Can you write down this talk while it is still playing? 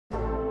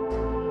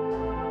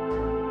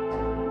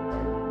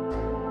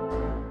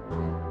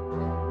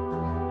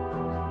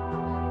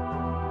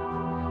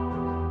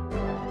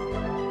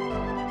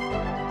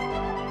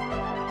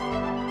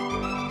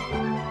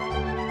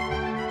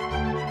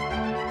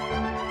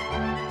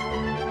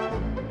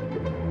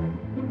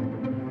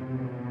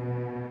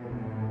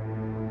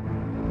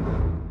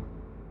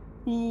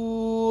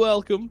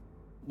Welcome.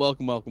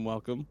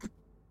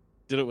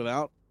 Did it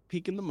without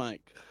peeking the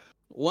mic.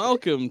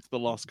 Welcome to the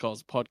Lost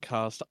Cause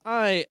podcast.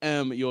 I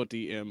am your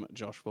DM,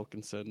 Josh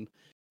Wilkinson,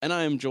 and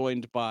I am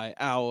joined by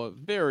our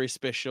very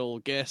special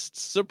guest,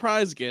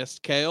 surprise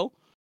guest, Kale.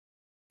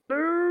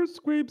 Hello,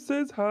 Squeeb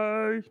says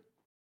hi.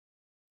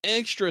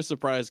 Extra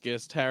surprise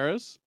guest,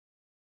 Harris.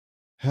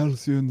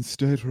 Halcyon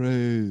state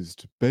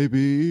raised.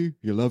 Baby,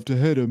 you love to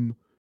hit him.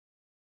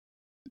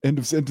 End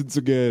of sentence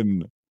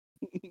again.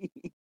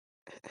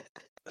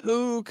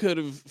 Who could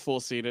have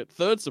foreseen it?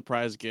 Third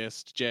surprise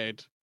guest,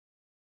 Jade.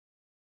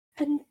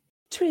 And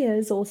Tria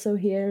is also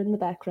here in the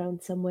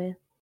background somewhere.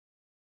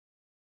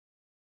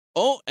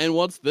 Oh, and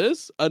what's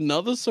this?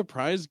 Another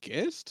surprise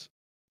guest?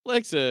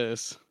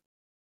 Lexus.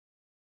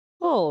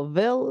 Oh,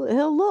 well,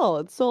 hello.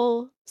 It's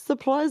so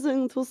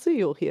surprising to see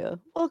you here.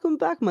 Welcome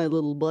back, my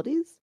little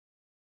buddies.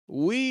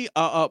 We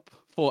are up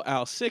for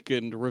our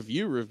second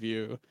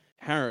review.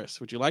 Harris,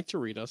 would you like to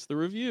read us the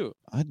review?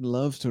 I'd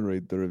love to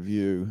read the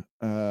review,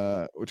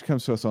 which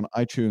comes to us on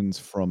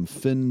iTunes from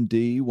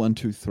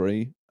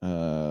FinnD123.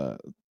 The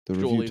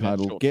review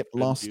title, Get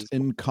Lost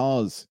in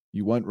Cause.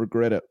 You won't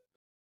regret it.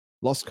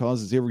 Lost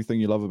Cause is everything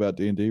you love about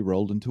D&D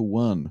rolled into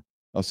one.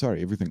 Oh,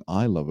 sorry, everything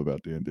I love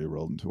about D&D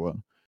rolled into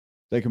one.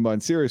 They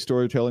combine serious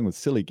storytelling with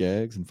silly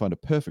gags and find a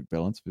perfect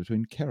balance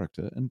between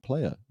character and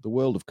player. The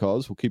world of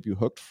Cause will keep you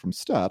hooked from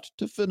start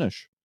to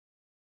finish.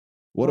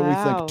 What do we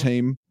think,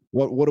 team?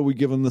 What are we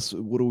giving this?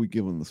 What are we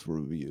giving this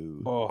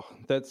review? Oh,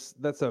 that's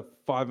a 5.5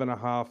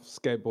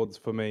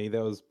 skateboards for me.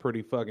 That was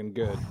pretty fucking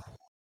good.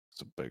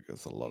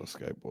 It's a lot of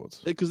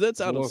skateboards. Because that's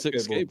out of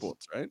 6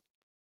 skateboards, right?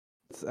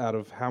 It's out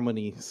of how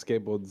many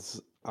skateboards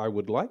I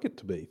would like it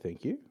to be.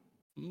 Thank you.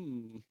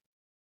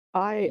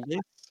 I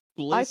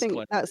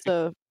think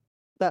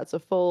that's a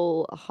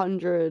full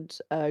 100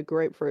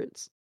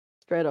 grapefruits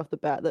straight off the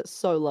bat. That's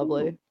so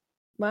lovely. Ooh.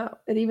 Wow,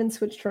 it even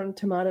switched from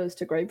tomatoes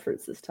to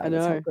grapefruits this time.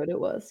 That's how good it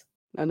was.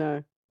 I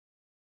know.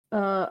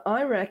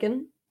 I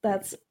reckon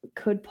that's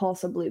could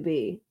possibly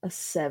be a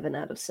 7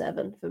 out of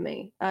 7 for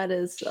me. That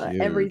is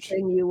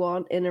everything you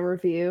want in a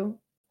review,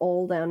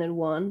 all down in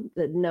one.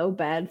 That no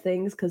bad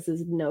things, because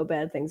there's no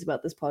bad things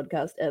about this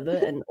podcast ever,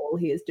 and all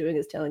he is doing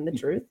is telling the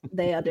truth.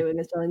 They are doing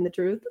is telling the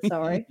truth.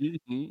 Sorry.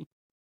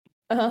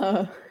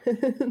 I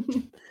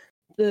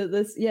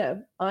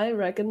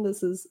reckon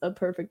this is a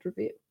perfect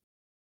review.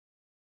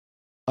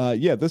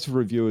 This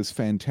review is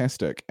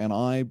fantastic, and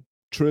I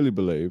truly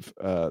believe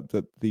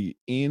that the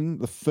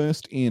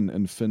first N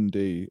in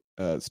FinnD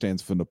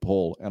stands for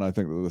Nepal, and I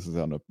think that this is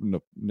our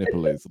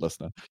Nepalese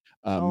listener.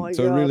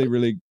 Really,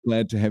 really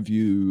glad to have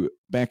you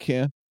back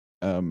here,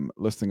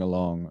 listening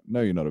along.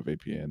 No, you're not a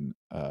VPN,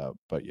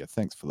 but yeah,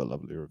 thanks for the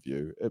lovely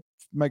review. It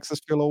makes us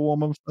feel all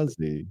warm and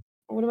fuzzy.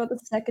 What about the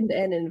second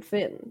N in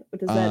Finn? What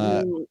does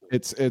that mean?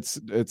 It's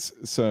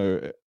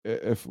so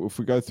if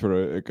we go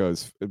through it, it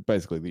goes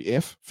basically the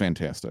F,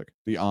 fantastic.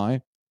 The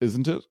I,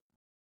 isn't it?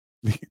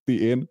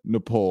 The N,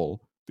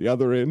 Nepal. The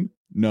other N,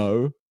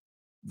 no.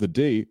 The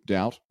D,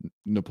 doubt.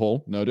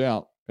 Nepal, no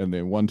doubt. And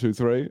then 1, 2,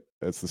 3.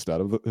 That's the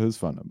start of his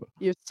phone number.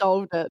 You've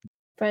solved it.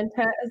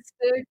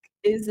 Fantastic,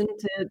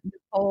 isn't it?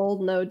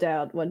 Nepal, no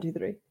doubt. 1, 2,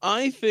 3.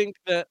 I think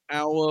that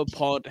our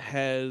pod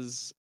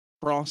has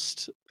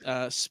crossed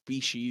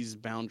species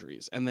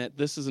boundaries, and that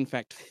this is in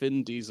fact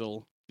Finn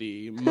Diesel,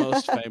 the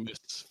most famous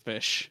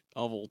fish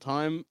of all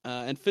time.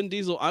 And Finn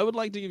Diesel, I would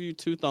like to give you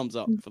 2 thumbs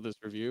up for this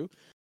review.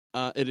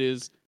 It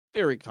is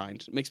very kind.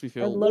 It makes me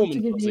feel warm. I'd love to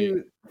give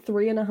you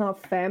 3.5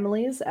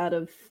 families out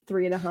of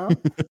 3.5.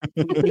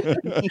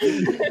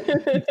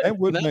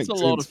 That's a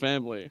lot of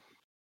family.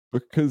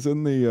 Because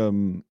in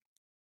the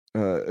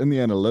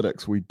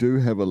analytics, we do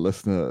have a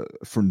listener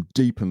from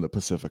deep in the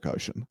Pacific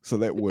Ocean, so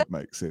that would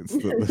make sense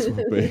that this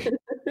would be.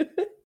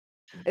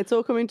 It's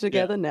all coming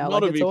together now.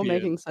 Like it's all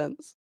making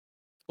sense.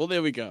 Well,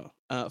 there we go.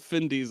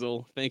 Finn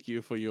Diesel, thank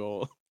you for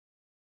your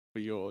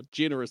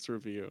generous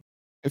review.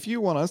 If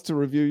you want us to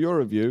review your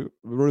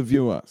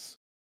review us.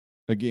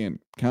 Again,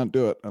 can't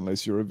do it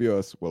unless you review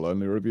us. We'll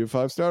only review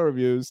 5-star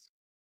reviews.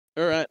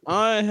 All right,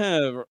 I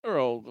have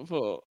rolled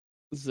for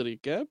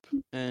Ziricap,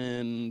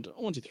 and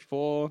 1, 2, 3,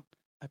 4.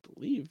 I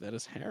believe that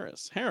is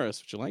Harris.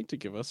 Harris, would you like to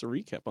give us a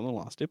recap on the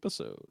last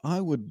episode? I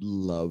would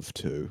love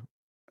to.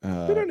 We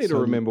don't need to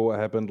remember what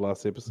happened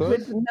last episode.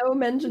 With no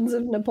mentions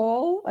of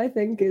Nepal, I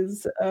think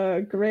is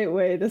a great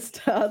way to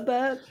start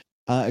that.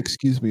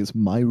 Excuse me, it's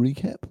my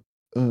recap.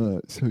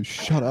 So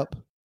shut up.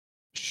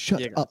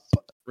 Shut up.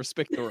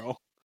 Respect the role.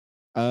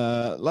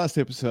 Last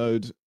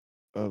episode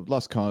of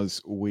Lost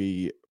Cause,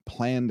 we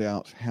planned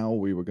out how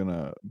we were going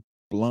to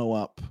blow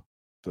up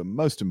the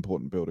most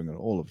important building in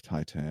all of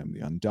Titan,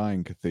 the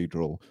Undying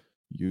Cathedral,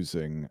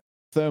 using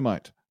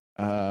thermite.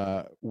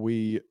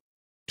 We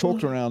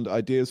talked around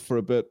ideas for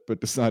a bit, but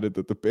decided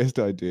that the best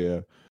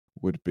idea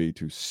would be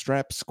to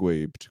strap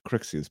Squeeb to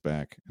Crixia's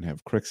back and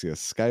have Crixia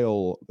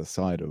scale the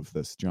side of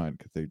this giant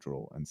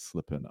cathedral and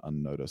slip in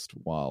unnoticed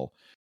while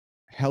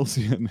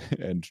Halcyon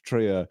and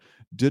Tria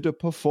did a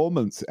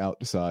performance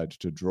outside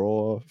to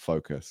draw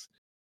focus.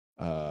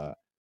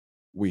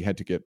 We had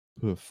to get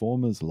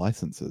performers'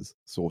 licenses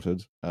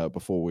sorted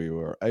before we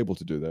were able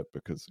to do that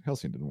because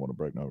Halcyon didn't want to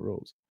break no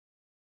rules.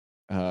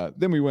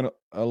 Then we went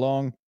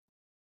along.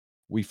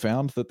 We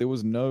found that there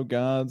was no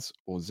guards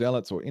or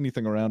zealots or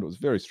anything around. It was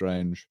very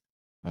strange.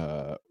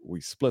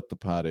 We split the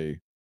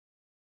party.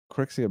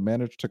 Crixia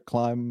managed to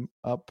climb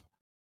up,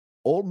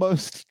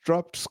 almost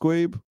dropped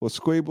Squeeb, or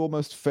Squeeb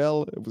almost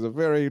fell. It was a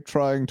very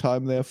trying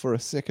time there for a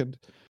second.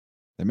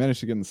 They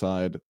managed to get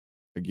inside.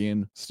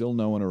 Again, still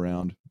no one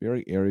around.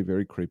 Very airy,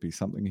 very creepy.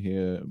 Something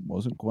here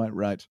wasn't quite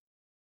right.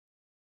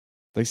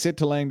 They set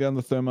to laying down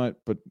the thermite,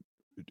 but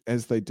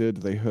as they did,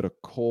 they heard a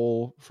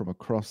call from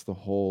across the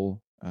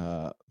hall.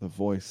 The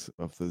voice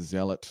of the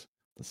zealot,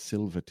 the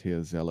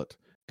Silvertear zealot,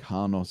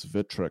 Karnos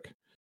Vitric,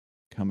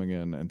 coming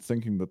in and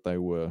thinking that they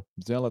were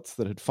zealots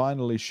that had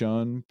finally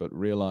shown, but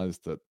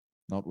realized that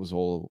not was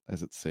all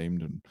as it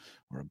seemed, and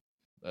or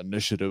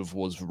initiative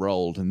was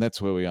rolled, and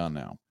that's where we are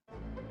now.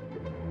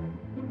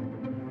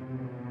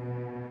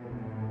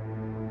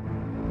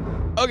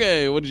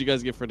 Okay, what did you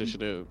guys get for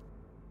initiative?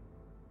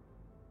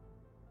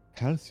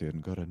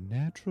 Halcyon got a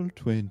natural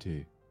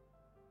 20.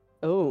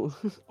 Oh.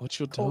 What's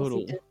your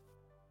total?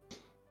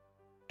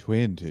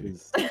 20.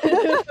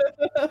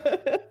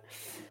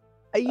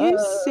 Are you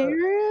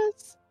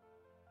serious?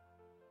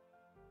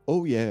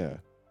 Oh, yeah.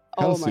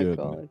 Halcyon, oh, my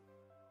God.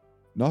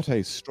 Not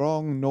a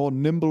strong nor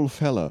nimble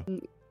fella.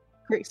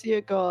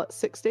 Crixia got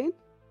 16.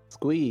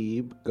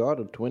 Squeeb got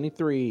a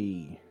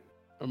 23.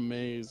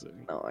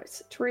 Amazing.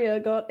 Nice. Tria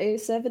got a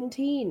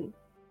 17.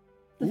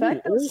 The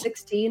fact that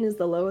 16 is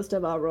the lowest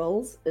of our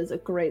rolls is a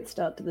great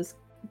start to this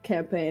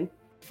campaign.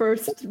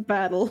 First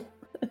battle.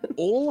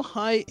 All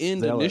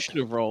high-end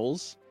initiative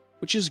rolls,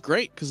 which is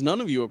great because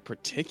none of you are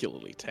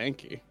particularly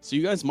tanky. So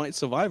you guys might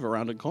survive a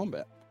round in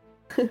combat.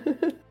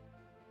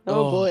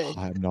 Oh boy.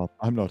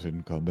 I'm not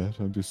in combat.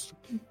 I'm just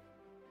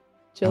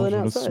chilling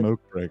out outside. On a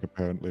smoke break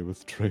apparently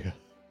with Tria.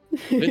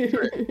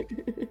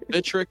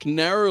 Vitric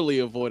narrowly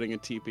avoiding a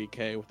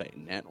TPK with a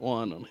nat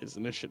 1 on his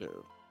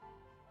initiative.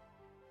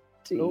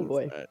 Jeez. Oh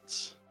boy.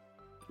 Right.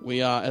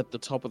 We are at the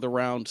top of the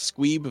round.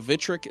 Squeeb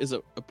Vitric is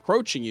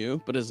approaching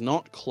you, but has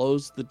not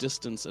closed the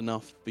distance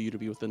enough for you to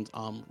be within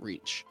arm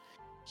reach.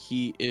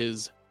 He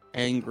is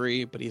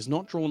angry, but he has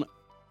not drawn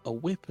a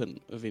weapon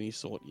of any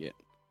sort yet.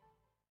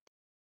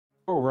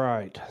 All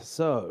right,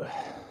 so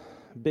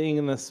being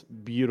in this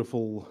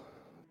beautiful,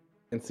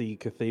 fancy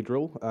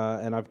cathedral,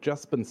 and I've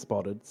just been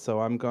spotted, so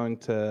I'm going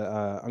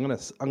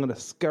to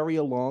scurry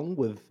along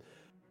with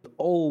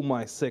all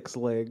my 6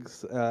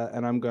 legs,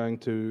 and I'm going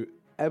to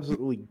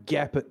absolutely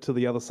gap it to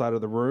the other side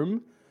of the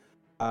room.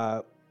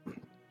 So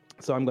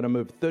I'm going to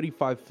move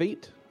 35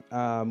 feet,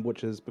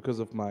 which is because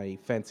of my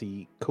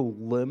fancy cool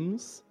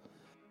limbs,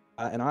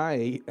 and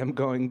I am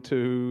going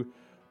to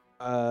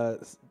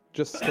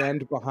just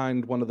stand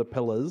behind one of the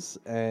pillars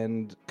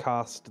and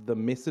cast the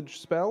message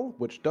spell,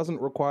 which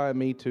doesn't require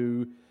me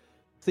to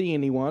see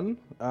anyone,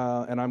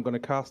 and I'm going to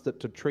cast it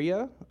to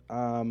Tria,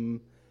 and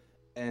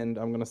I'm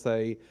going to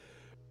say,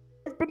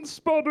 "I've been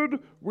spotted.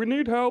 We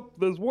need help.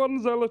 There's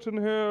one zealot in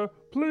here.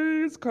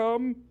 Please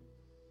come."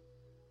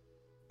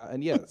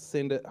 And yeah,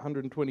 send it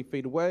 120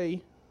 feet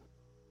away.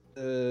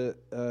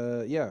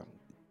 Yeah,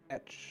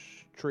 catch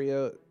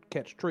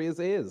Tria's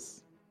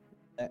ears.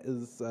 That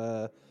is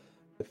the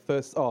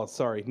first. Oh,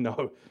 sorry,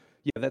 no.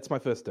 Yeah, that's my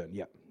first turn.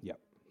 Yep,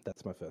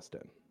 that's my first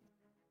turn.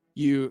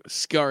 You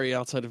scurry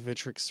outside of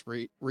Vitric's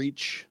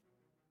reach.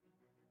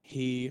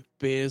 He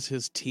bares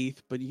his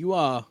teeth, but you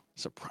are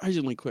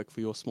surprisingly quick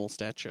for your small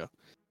stature.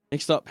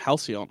 Next up,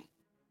 Halcyon.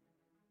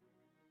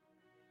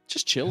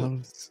 Just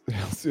chilling.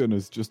 Halcyon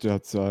is just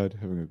outside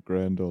having a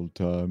grand old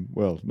time.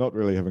 Well, not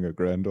really having a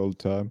grand old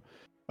time.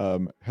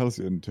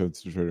 Halcyon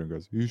turns to Trader and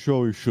goes, "You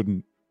sure we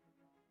shouldn't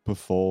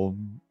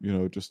perform,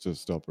 just to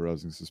stop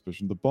arousing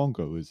suspicion? The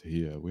bongo is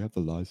here. We have the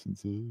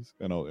licenses."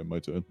 And I'll end my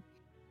turn.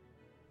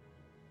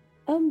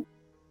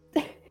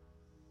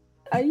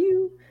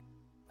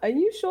 Are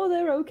you sure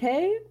they're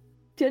okay?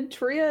 Did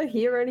Tria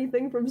hear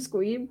anything from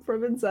Squeeb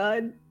from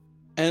inside?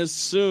 As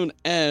soon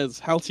as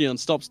Halcyon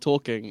stops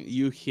talking,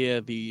 you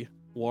hear the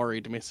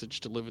worried message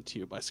delivered to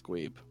you by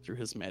Squeeb through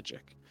his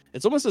magic.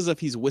 It's almost as if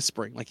he's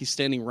whispering, like he's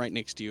standing right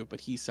next to you,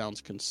 but he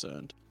sounds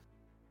concerned.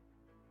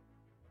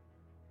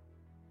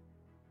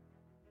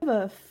 I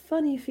have a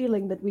funny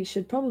feeling that we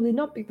should probably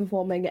not be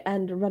performing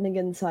and running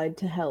inside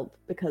to help,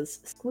 because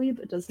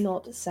Squeeb does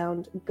not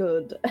sound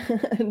good.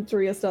 And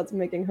Tria starts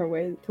making her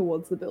way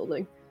towards the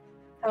building.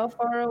 How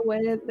far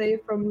away are they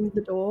from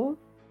the door?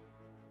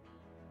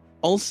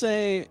 I'll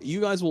say you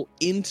guys will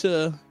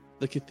enter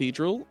the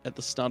cathedral at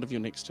the start of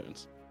your next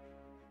turns.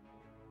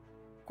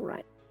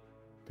 Right.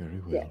 Very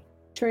well. Yeah.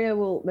 Tria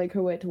will make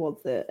her way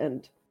towards there,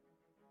 and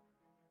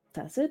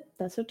that's it.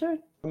 That's her turn.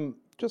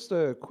 Just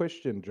a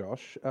question,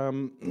 Josh.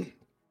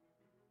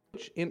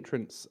 Which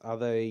entrance are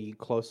they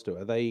close to?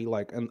 Are they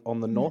like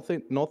on the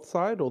north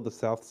side or the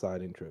south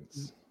side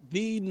entrance?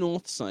 the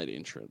north side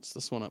entrance.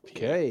 This one up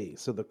here. Okay,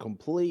 so the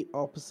complete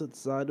opposite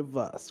side of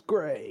us.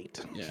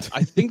 Great. Yeah,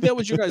 I think that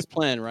was your guys'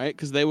 plan, right?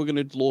 Because they were going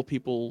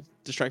to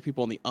distract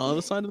people on the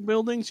other side of the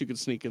building, so you could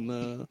sneak in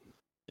the.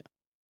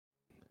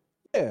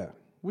 Yeah,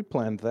 we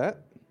planned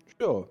that.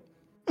 Sure.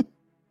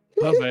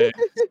 Perfect.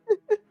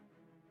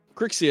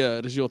 Crixia,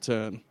 it is your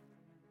turn.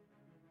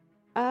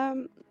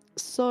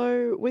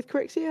 So with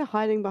Crixia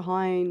hiding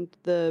behind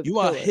the You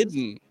pillars, are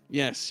hidden.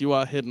 Yes, you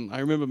are hidden. I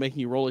remember making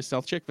you roll a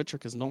stealth check.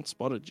 Vitric has not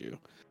spotted you.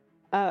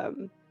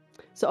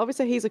 So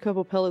obviously he's a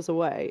couple pillars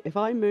away. If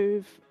I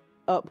move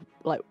up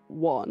like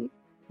one,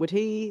 would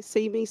he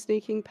see me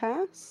sneaking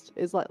past?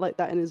 Is like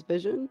that in his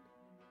vision?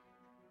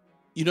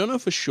 You don't know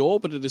for sure,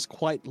 but it is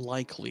quite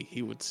likely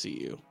he would see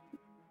you.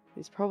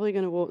 He's probably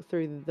going to walk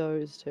through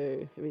those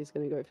two if he's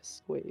going to go for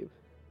Squeeb.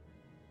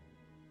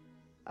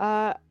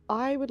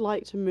 I would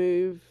like to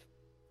move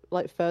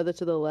like further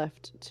to the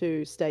left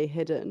to stay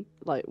hidden,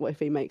 like if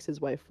he makes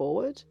his way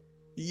forward.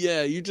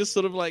 Yeah, you just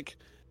sort of like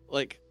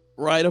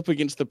right up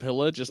against the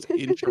pillar, just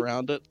inch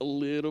around it a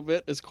little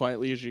bit as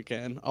quietly as you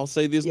can. I'll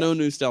say there's no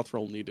new stealth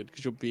roll needed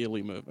because you're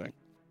barely moving.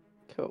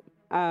 Cool.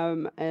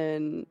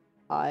 And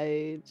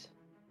I'd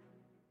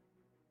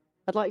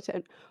like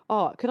to.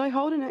 Oh, could I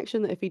hold an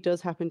action that if he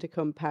does happen to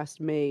come past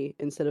me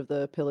instead of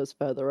the pillars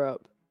further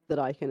up, that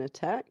I can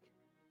attack?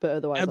 But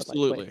otherwise,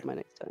 absolutely. I'd like to wait for my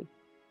next turn.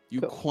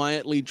 You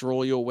quietly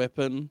draw your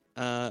weapon,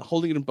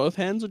 holding it in both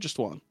hands or just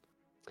one?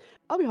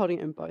 I'll be holding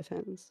it in both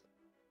hands.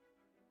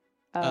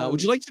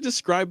 Would you like to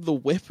describe the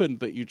weapon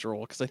that you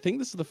draw? Because I think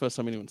this is the first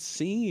time anyone's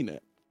seen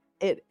it.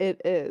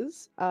 It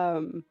is.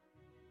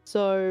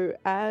 So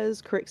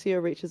as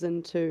Crixia reaches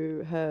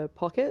into her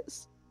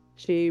pockets,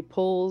 she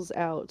pulls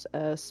out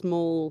a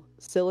small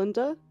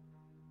cylinder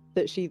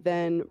that she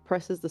then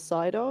presses the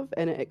side of,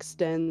 and it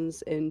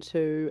extends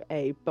into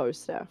a bow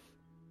staff,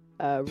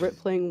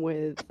 rippling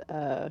with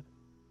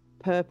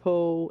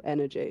purple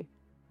energy,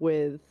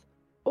 with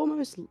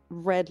almost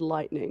red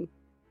lightning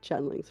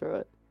channeling through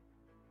it.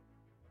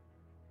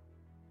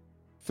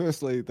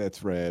 Firstly,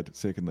 that's rad.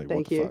 Secondly,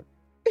 Thank what the you.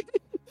 fuck?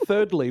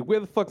 Thirdly, where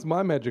the fuck's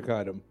my magic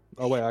item?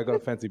 Oh wait, I got a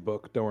fancy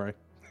book. Don't worry.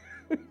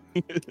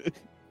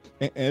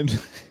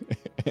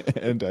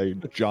 and a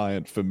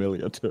giant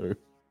familiar too.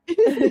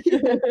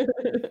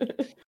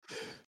 It's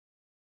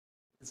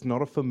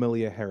not a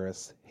familiar,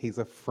 Harris. He's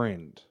a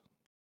friend.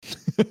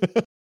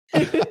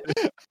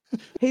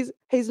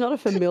 He's not a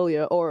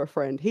familiar or a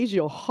friend. He's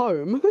your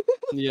home.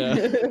 Yeah.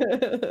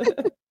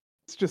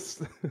 It's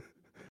just.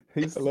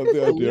 I love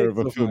the idea of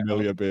a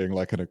familiar being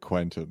like an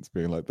acquaintance,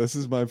 being like, "This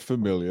is my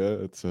familiar.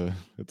 It's a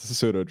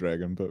pseudo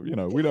dragon, but you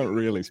know, we don't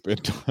really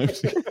spend time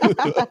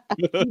together."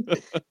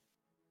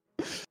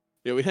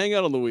 Yeah, we hang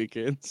out on the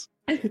weekends.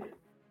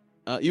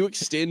 You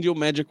extend your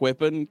magic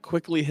weapon,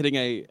 quickly hitting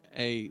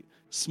a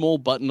small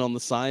button on the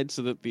side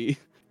so that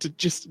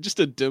just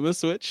a dimmer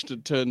switch to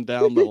turn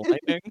down the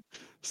lightning,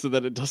 so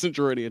that it doesn't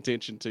draw any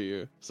attention to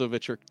you. So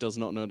Vitric does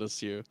not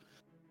notice you.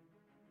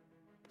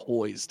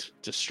 Poised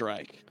to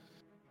strike.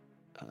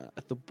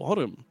 At the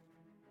bottom,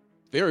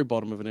 very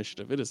bottom of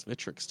initiative, it is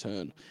Vitric's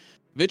turn.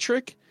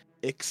 Vitric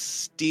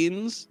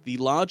extends the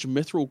large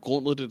mithril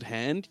gauntleted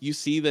hand. You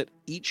see that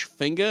each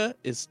finger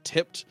is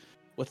tipped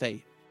with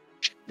a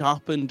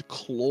sharpened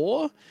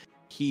claw.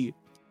 He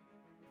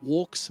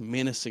walks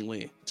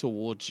menacingly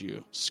towards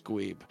you,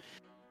 Squeeb.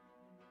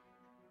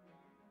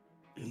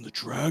 In the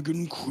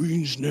Dragon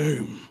Queen's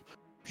name,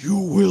 you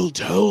will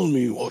tell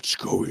me what's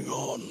going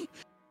on,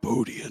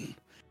 Bodian.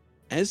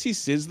 As he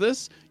says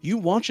this, you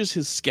watch as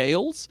his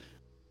scales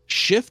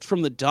shift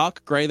from the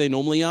dark grey they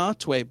normally are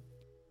to a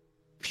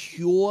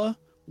pure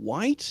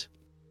white.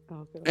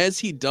 Oh, God. As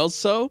he does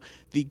so,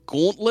 the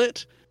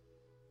gauntlet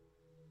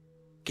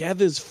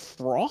gathers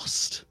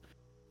frost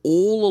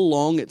all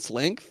along its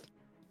length,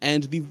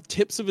 and the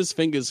tips of his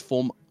fingers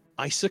form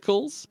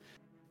icicles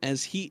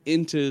as he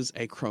enters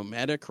a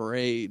chromatic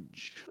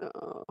rage.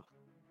 Oh.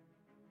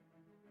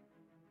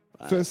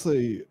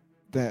 Firstly,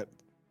 that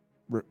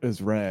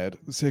is rad.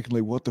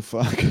 Secondly, what the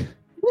fuck?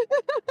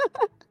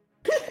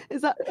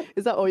 Is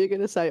that all you're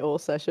gonna say all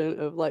session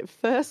of like?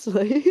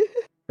 Firstly,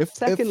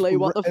 secondly,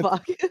 what the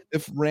fuck?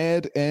 If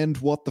rad and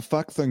what the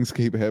fuck things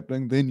keep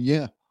happening, then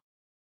yeah.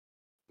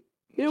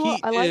 You know what?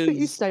 I like that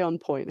you stay on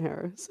point,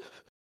 Harris.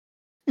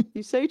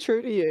 You stay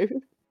true to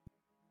you.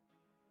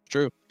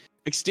 True.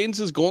 Extends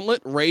his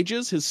gauntlet,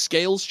 rages, his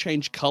scales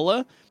change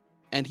color,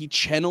 and he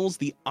channels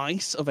the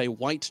ice of a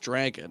white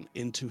dragon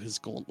into his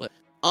gauntlet.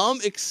 Arm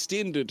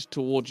extended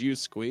toward you,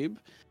 Squeeb.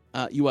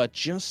 You are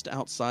just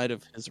outside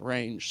of his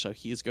range, so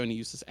he is going to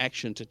use his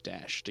action to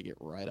dash to get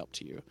right up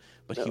to you.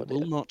 But he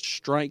will not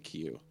strike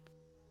you.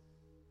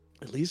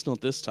 At least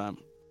not this time.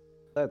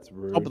 That's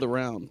rude. Top of the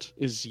round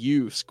is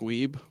you,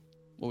 Squeeb.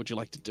 What would you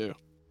like to do?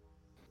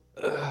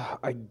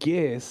 I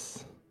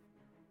guess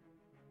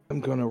I'm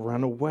gonna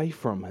run away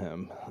from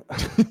him.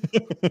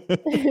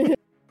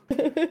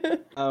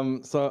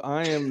 So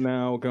I am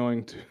now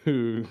going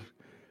to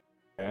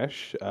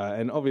dash,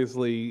 and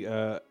obviously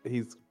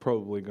he's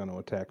probably going to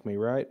attack me,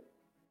 right?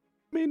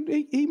 I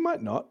mean, he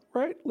might not,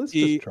 right? Let's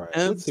He just try it.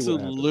 Let's see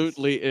what happens.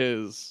 absolutely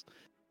is.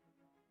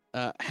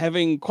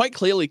 Having quite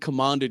clearly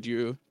commanded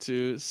you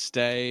to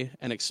stay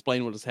and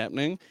explain what is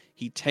happening,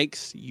 he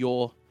takes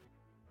your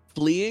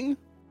fleeing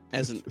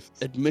as an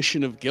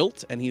admission of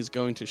guilt, and he's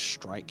going to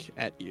strike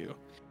at you.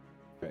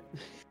 Okay.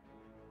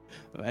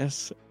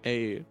 That's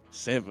a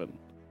 7.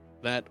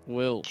 That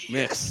will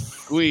miss.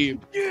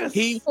 Squeeb. Yes!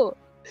 He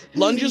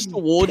lunges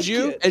towards Take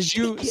you it, as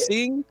you take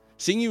it.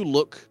 seeing you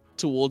look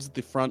towards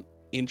the front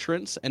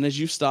entrance, and as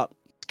you start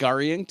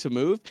scurrying to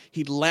move,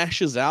 he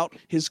lashes out.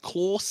 His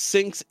claw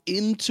sinks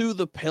into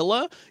the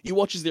pillar. You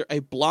watch as a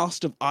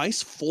blast of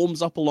ice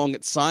forms up along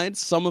its sides.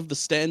 Some of the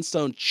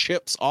sandstone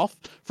chips off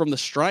from the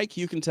strike.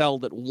 You can tell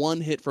that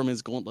one hit from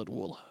his gauntlet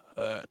will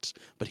hurt,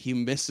 but he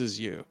misses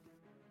you.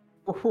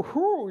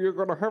 You're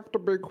gonna have to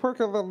be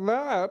quicker than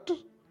that.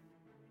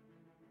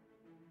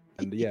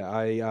 And yeah,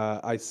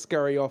 I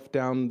scurry off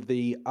down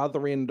the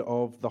other end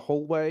of the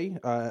hallway,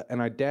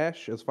 and I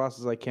dash as fast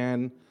as I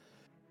can,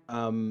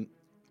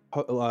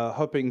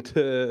 hoping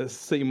to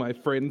see my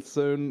friends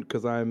soon,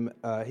 because I'm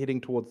heading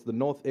towards the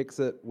north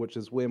exit, which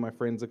is where my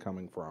friends are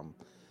coming from.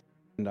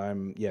 And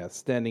I'm,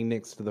 standing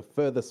next to the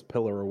furthest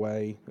pillar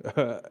away,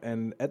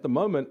 and at the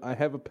moment, I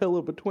have a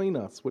pillar between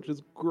us, which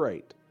is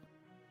great.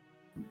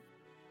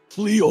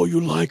 Flee all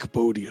you like,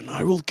 Bodian.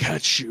 I will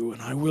catch you,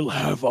 and I will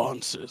have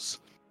answers.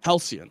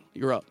 Halcyon,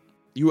 you're up.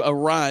 You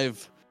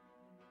arrive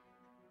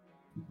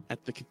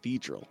at the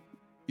cathedral.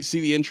 You see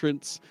the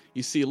entrance.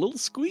 You see a little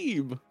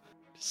Squeeb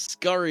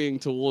scurrying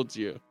towards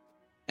you.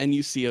 And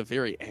you see a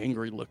very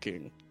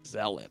angry-looking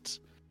zealot.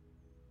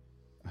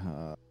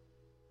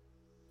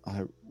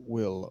 I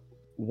will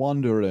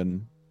wander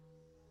in,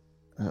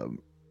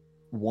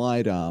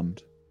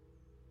 wide-armed,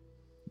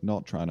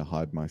 not trying to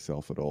hide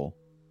myself at all.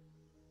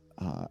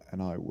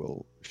 And I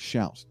will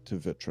shout to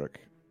Vitric.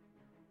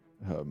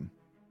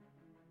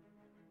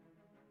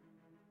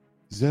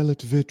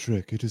 Zealot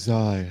Vitric, it is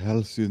I,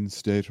 Halcyon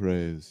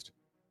State-Raised.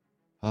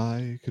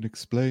 I can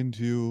explain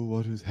to you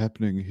what is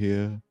happening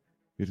here.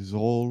 It is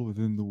all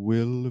within the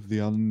will of the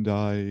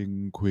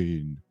Undying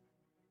Queen.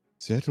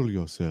 Settle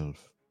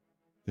yourself.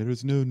 There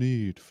is no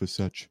need for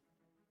such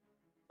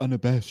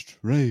unabashed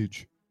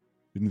rage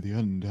in the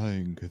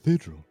Undying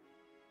Cathedral.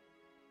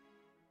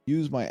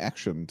 Use my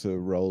action to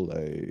roll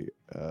a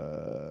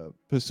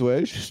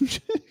persuasion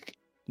check.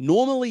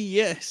 Normally,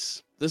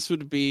 yes. This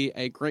would be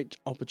a great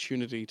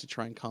opportunity to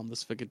try and calm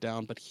this figure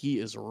down, but he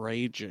is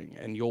raging,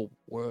 and your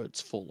words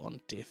fall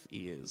on deaf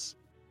ears.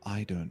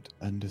 I don't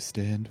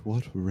understand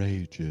what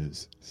rage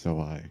is, so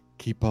I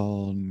keep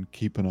on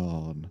keeping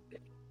on.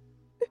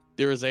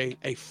 There is a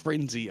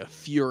frenzy, a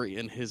fury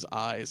in his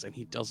eyes, and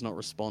he does not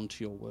respond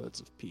to your words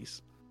of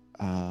peace.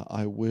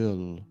 I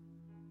will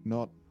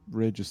not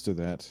register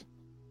that,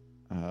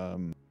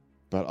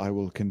 but I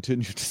will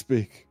continue to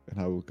speak,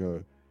 and I will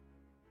go,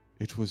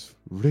 it was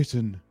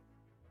written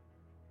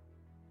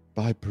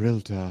by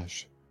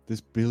Briltash.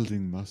 This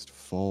building must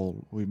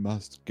fall. We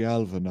must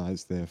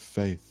galvanize their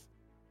faith.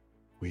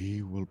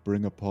 We will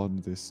bring upon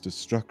this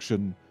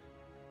destruction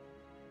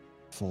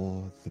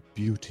for the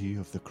beauty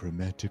of the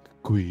Chromatic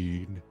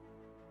Queen.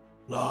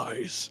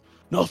 Lies.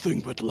 Nothing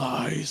but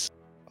lies.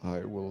 I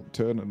will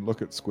turn and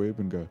look at Squib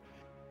and go,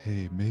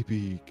 hey,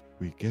 maybe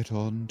we get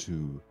on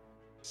to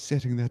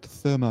setting that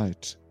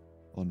thermite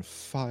on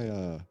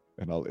fire.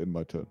 And I'll end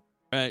my turn.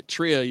 All right,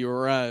 Tria, you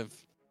arrive.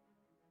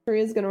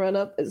 Tria's gonna run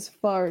up as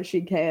far as she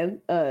can,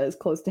 as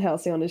close to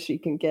Halcyon as she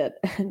can get,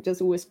 and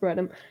just whisper at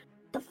him,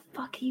 "The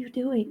fuck are you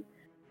doing?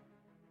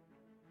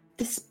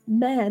 This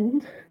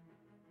man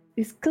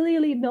is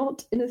clearly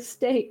not in a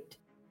state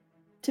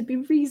to be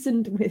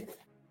reasoned with."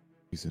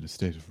 He's in a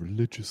state of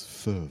religious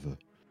fervor.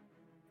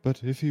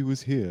 But if he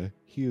was here,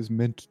 he is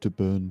meant to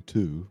burn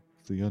too.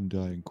 The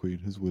Undying Queen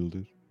has willed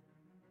it.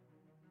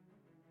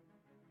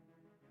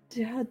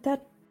 Yeah,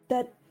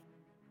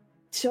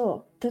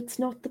 sure, that's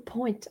not the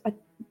point.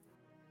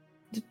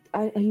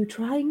 Are you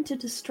trying to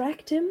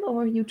distract him,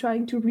 or are you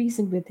trying to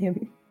reason with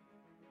him?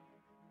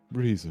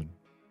 Reason.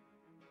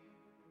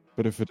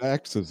 But if it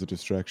acts as a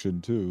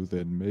distraction too,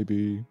 then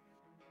maybe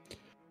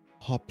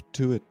hop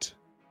to it,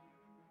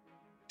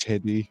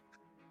 Teddy.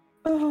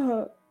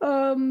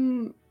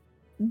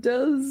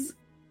 Does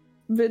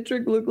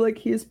Vitric look like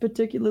he is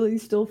particularly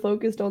still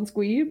focused on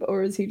Squeeb,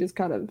 or is he just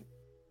kind of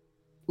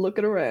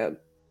looking around?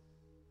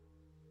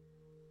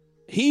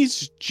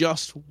 He's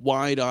just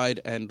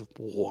wide-eyed and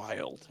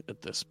wild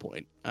at this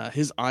point.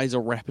 His eyes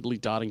are rapidly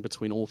darting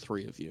between all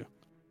three of you.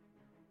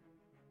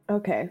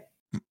 Okay.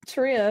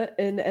 Tria,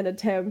 in an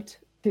attempt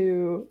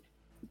to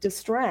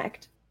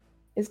distract,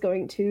 is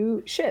going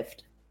to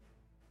shift.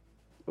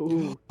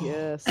 Ooh,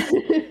 yes.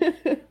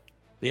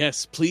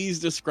 Yes, please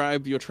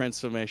describe your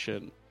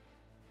transformation.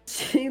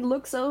 She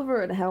looks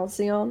over at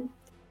Halcyon,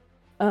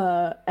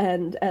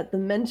 and at the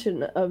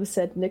mention of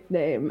said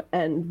nickname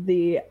and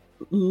the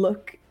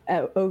look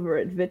over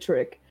at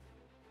Vitric,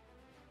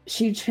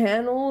 she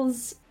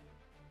channels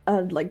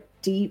a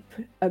deep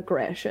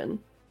aggression,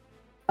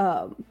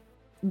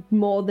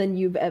 more than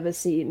you've ever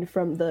seen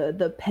from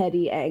the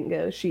petty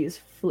anger she's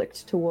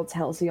flicked towards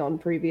Halcyon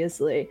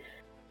previously.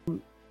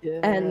 Yes.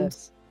 And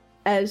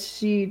as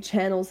she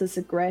channels this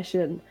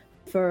aggression,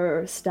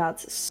 fur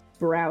starts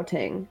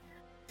sprouting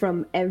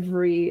from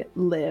every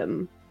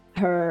limb.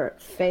 Her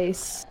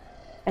face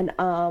and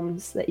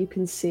arms that you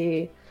can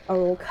see are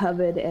all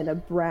covered in a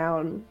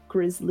brown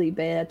grizzly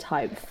bear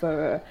type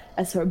fur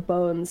as her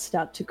bones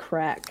start to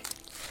crack.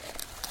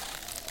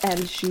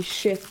 And she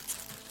shifts.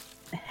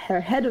 Her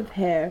head of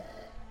hair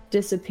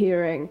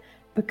disappearing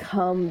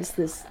becomes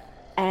this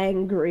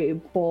angry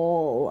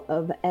ball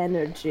of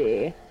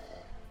energy.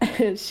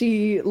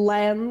 She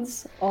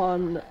lands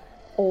on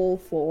all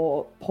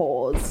four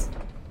paws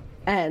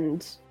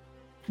and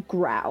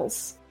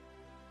growls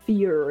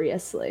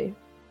furiously,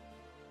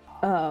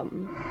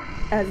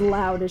 as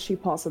loud as she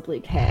possibly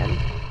can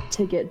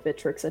to get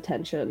Vitrix's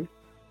attention,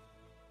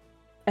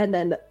 and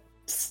then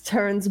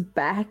turns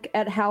back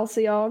at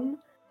Halcyon,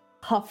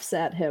 huffs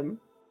at him,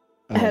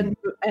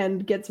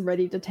 and gets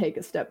ready to take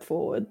a step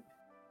forward.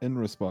 In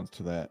response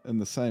to that, in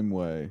the same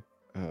way,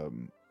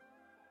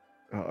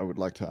 I would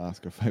like to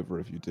ask a favor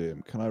of you,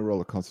 DM. Can I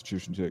roll a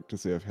Constitution check to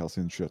see if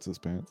Halcyon shits his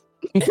pants?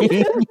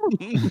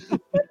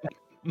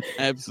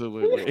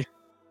 Absolutely.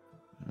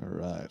 All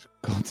right,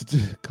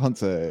 con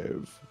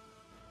save.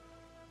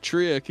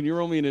 Tria, can you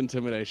roll me an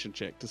intimidation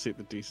check to see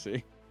the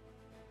DC?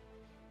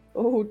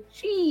 Oh,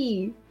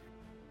 gee,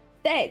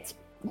 that's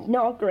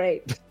not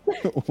great.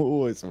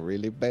 Oh, it's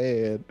really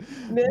bad.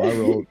 My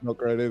roll's not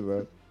great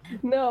either.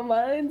 No,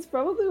 mine's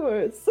probably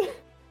worse.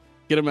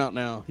 Get him out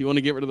now. You want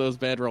to get rid of those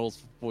bad rolls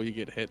before you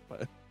get hit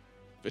by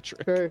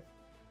Vitric. True.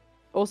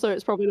 Also,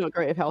 it's probably not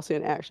great if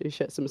Halcyon actually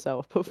shits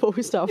himself before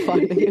we start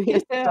fighting and he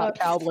has to start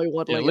cowboy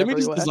waddling Let me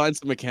everywhere. just design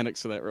some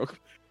mechanics for that real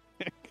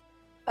quick.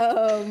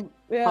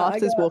 Half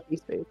his walking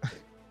speed.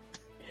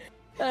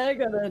 I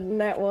got a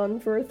nat 1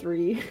 for a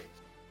 3.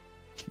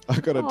 I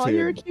got a 10. Oh,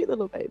 you're a cute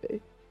little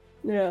baby.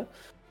 Yeah.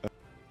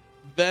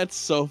 That's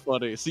so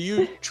funny. So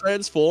you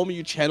transform,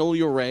 you channel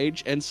your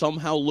rage, and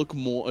somehow look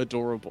more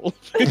adorable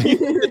than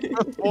you did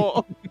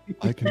before.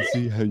 I can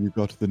see how you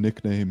got the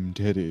nickname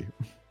Teddy.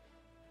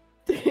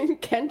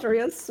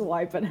 Kentria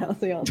swipe at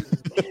Halcyon.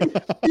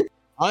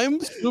 I'm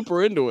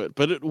super into it,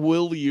 but it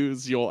will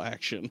use your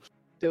action.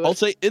 Do it. I'll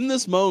say in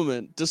this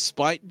moment,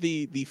 despite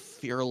the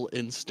feral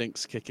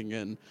instincts kicking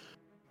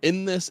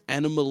in this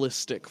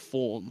animalistic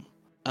form,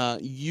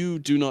 you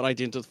do not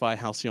identify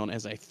Halcyon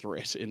as a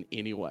threat in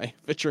any way.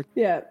 Vitric.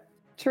 Yeah.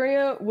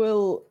 Tria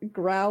will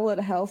growl at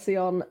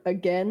Halcyon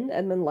again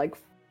and then like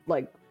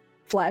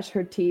flash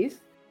her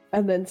teeth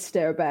and then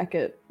stare back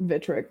at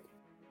Vitric.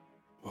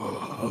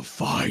 A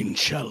fine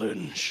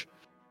challenge.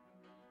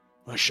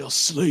 I shall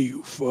slay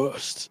you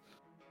first.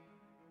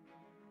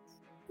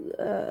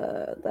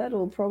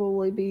 That'll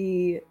probably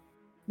be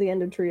the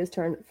end of Tria's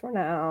turn for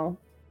now.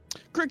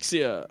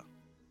 Crixia.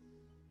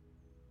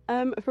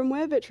 From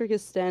where Vitric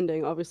is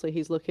standing, obviously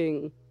he's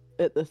looking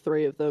at the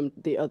three of them,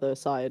 the other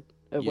side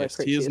of where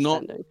Crixia is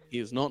standing. He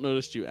has not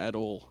noticed you at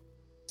all.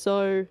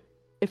 So,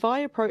 if I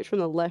approach from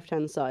the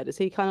left-hand side, is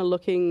he kind of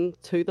looking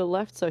to the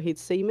left so he'd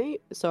see me?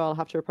 So I'll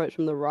have to approach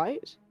from the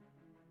right?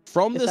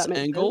 From If this that makes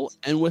angle, sense?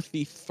 and with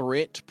the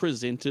threat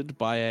presented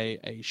by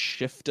a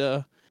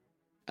shifter,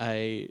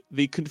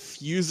 the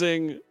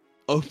confusing,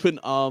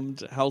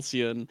 open-armed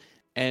Halcyon,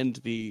 and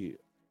the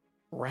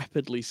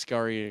rapidly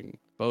scurrying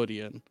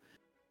Bodian,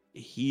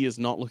 he is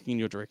not looking in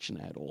your direction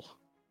at all.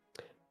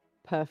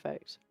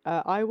 Perfect.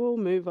 I will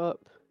move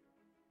up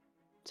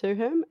to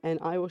him, and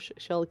I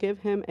shall give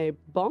him a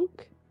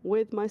bonk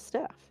with my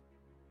staff.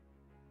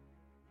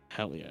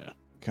 Hell yeah.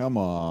 Come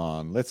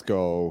on, let's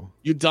go.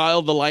 You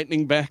dial the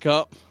lightning back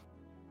up.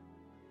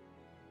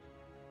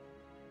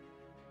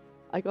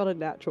 I got a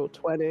natural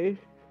 20.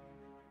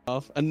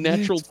 A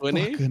natural Let's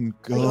 20? fucking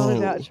I got a go.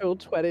 natural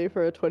 20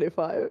 for a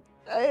 25.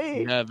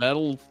 Hey! Yeah,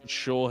 that'll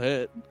sure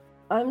hit.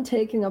 I'm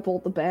taking up all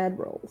the bad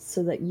rolls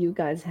so that you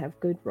guys have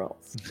good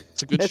rolls.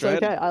 It's a good It's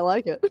strategy. okay, I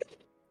like it.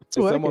 It's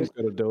So working. someone's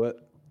got to do it.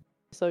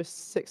 So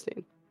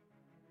 16.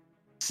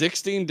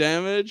 16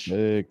 damage.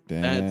 Big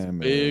damage. That's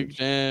big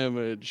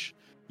damage.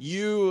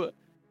 You,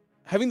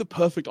 having the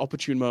perfect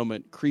opportune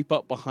moment, creep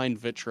up behind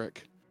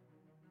Vitric,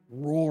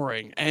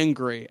 roaring,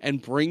 angry,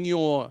 and bring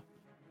your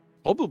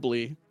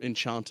probably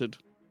enchanted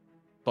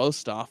bow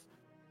staff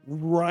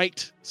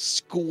right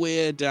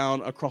square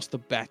down across the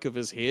back of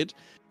his head.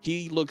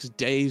 He looks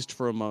dazed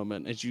for a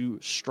moment as you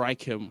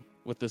strike him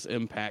with this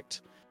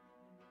impact.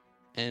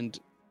 And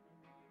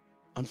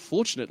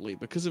unfortunately,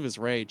 because of his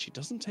rage, he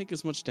doesn't take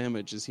as much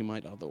damage as he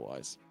might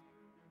otherwise.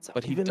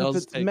 But he Even does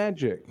if it's take...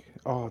 magic.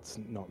 Oh, it's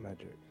not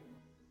magic.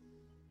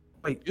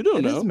 Wait, You don't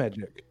it know. is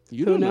magic.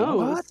 You Who don't know.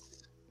 knows? What?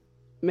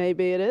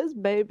 Maybe it is,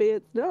 maybe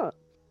it's not.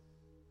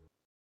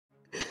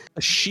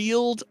 A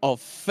shield of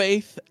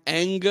faith,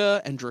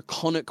 anger, and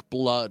draconic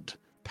blood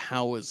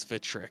powers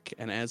Vitric,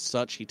 and as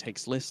such, he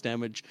takes less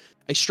damage.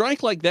 A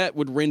strike like that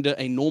would render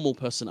a normal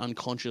person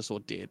unconscious or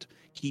dead.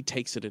 He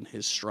takes it in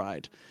his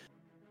stride.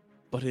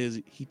 But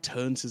he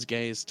turns his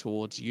gaze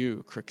towards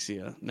you,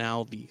 Crixia,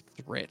 now the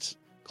threat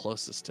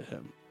closest to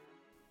him.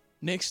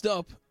 Next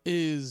up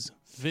is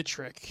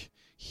Vitrick.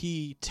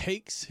 He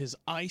takes his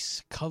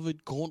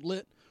ice-covered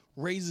gauntlet,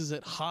 raises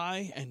it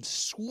high, and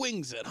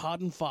swings it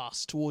hard and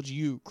fast towards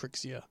you,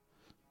 Crixia.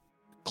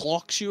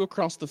 Clocks you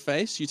across the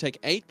face. You take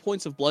 8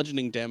 points of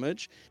bludgeoning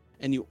damage,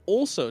 and you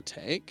also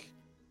take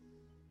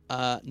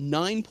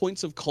 9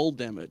 points of cold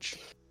damage.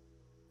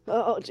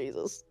 Oh,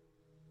 Jesus.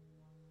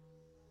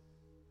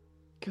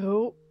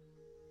 Go.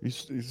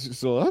 He's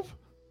still up?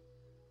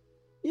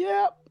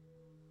 Yep.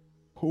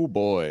 Oh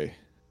boy.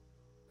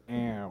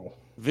 Ow.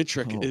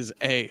 Vitrick is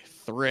a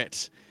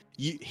threat.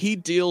 He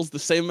deals the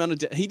same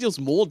amount of he deals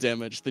more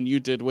damage than you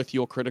did with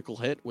your critical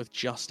hit with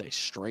just a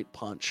straight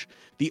punch.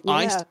 The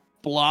ice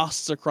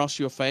blasts across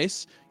your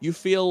face. You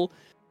feel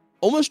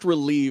almost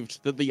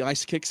relieved that the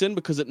ice kicks in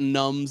because it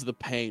numbs the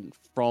pain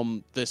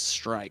from this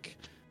strike.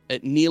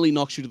 It nearly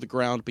knocks you to the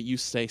ground, but you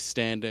stay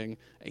standing.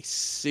 A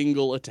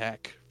single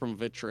attack from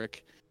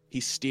Vitrick. He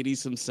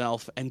steadies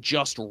himself and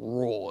just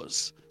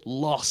roars,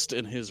 lost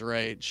in his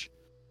rage.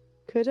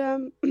 Could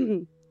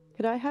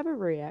could I have a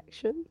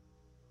reaction?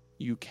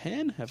 You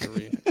can have a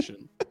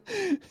reaction.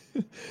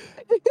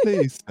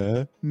 Please,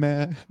 sir,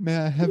 may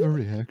I have a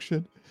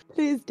reaction?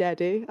 Please,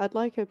 Daddy. I'd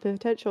like a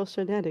potential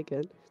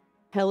shenanigan.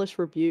 Hellish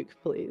rebuke,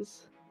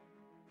 please.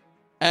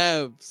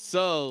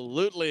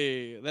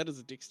 Absolutely. That is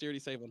a dexterity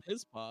save on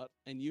his part,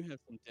 and you have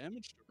some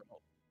damage to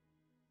roll.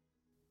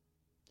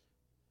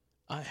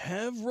 I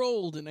have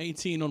rolled an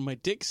 18 on my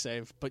dex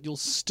save, but you'll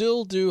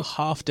still do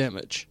half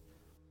damage.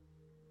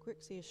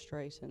 Crixia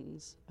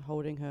straightens,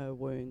 holding her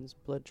wounds,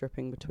 blood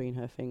dripping between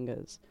her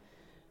fingers.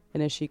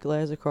 And as she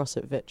glares across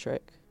at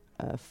Vitrick,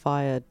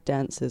 fire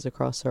dances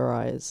across her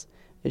eyes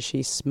as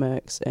she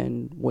smirks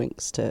and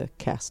winks to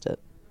cast it.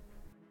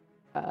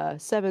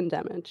 7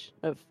 damage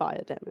of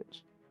fire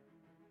damage.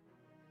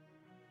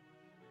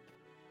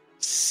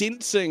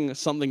 Sensing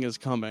something is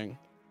coming,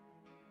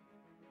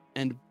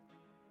 and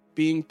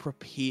being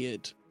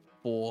prepared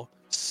for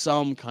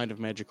some kind of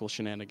magical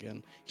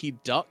shenanigan, he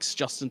ducks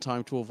just in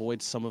time to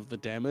avoid some of the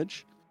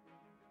damage.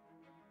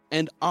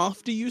 And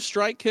after you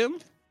strike him,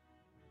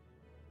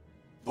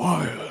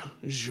 fire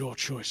is your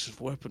choice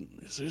of weapon,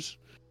 is it?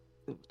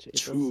 Oh,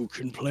 Jesus. Two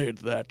can play at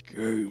that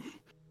game.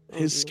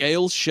 His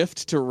scales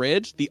shift to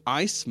red, the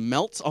ice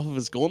melts off of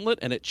his gauntlet,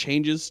 and it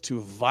changes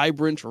to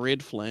vibrant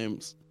red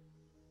flames.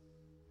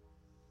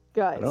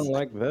 Guys. I don't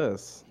like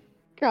this.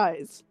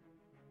 Guys.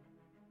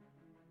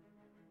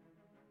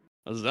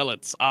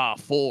 Zealots are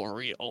for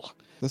real.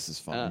 This is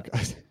fun,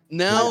 guys.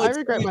 Now I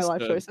regret my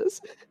life choices.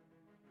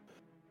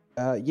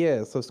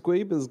 Yeah, so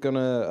Squeeb is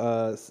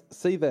gonna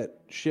see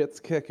that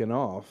shit's kicking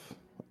off.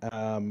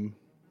 And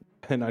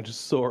I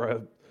just saw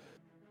a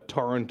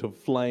torrent of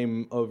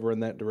flame over in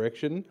that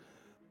direction.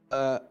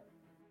 I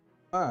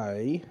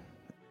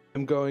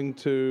am going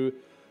to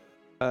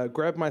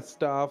grab my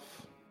staff,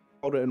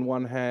 hold it in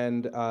one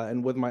hand,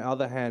 and with my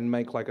other hand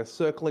make like a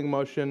circling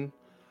motion.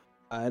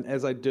 And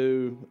as I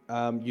do,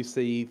 you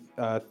see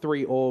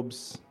 3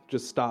 orbs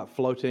just start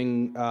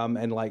floating,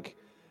 and like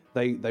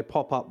they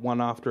pop up one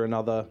after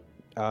another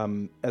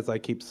as I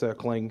keep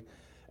circling.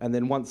 And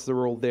then once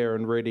they're all there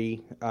and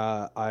ready,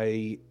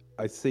 I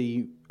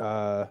see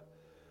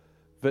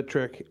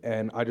Vitrick,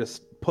 and I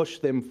just push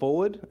them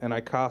forward, and I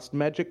cast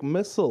Magic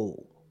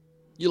Missile.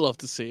 You love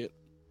to see it.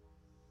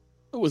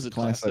 It was a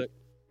classic.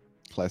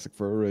 Classic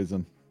for a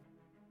reason.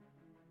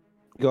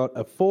 Got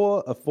a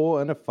 4, a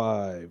 4, and a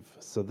 5.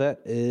 So that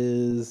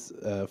is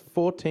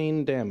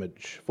 14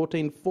 damage.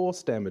 14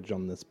 force damage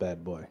on this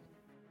bad boy.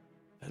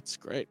 That's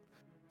great.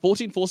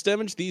 14 force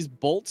damage. These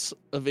bolts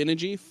of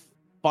energy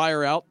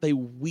fire out. They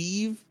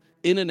weave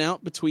in and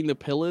out between the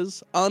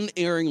pillars,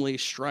 unerringly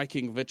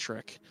striking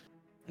Vitrick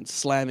and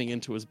slamming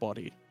into his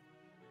body.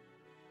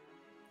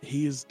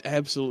 He is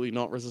absolutely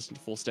not resistant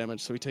to force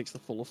damage, so he takes the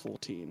full of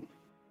 14.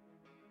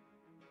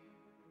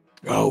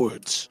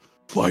 Cowards!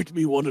 Fight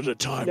me one at a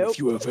time if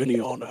you have any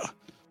honor.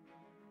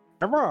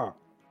 Ever!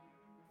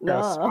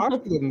 Nah. Smarter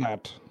than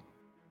that.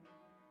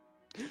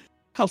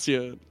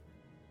 Halcyon.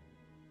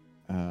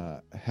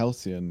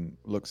 Halcyon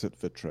looks at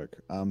Vitrick,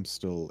 arms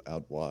still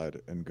out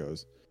wide, and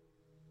goes,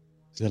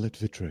 Zealot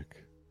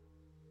Vitrick,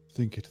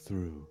 think it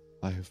through.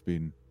 I have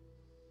been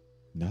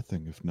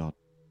nothing if not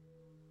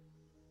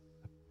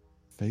a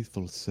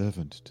faithful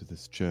servant to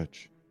this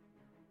church.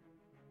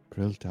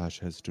 Preltash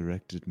has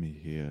directed me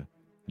here,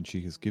 and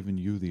she has given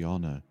you the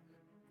honor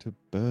to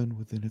burn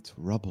within its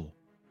rubble,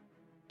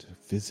 to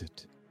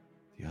visit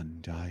the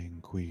undying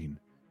queen.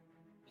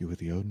 You are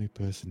the only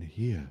person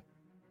here.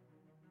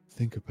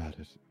 Think about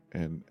it.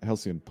 And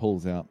Halcyon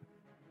pulls out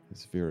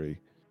his very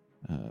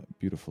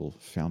beautiful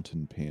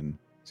fountain pen.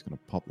 He's going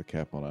to pop the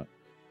cap on it,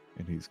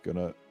 and he's going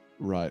to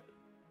write,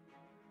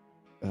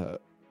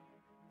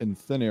 in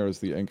thin air as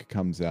the ink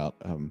comes out,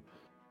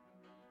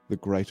 the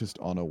greatest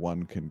honor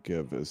one can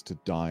give is to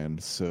die in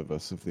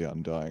service of the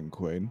undying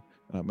queen.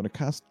 And I'm going to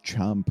cast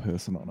Charm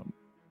Person on him.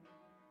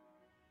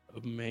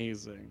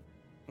 Amazing.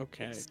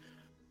 Okay.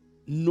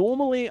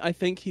 Normally, I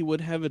think he would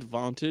have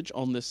advantage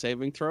on the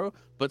saving throw,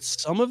 but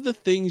some of the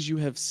things you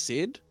have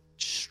said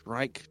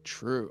strike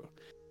true.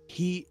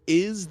 He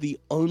is the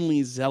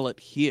only zealot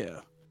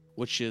here,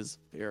 which is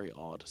very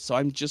odd. So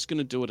I'm just going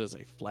to do it as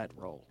a flat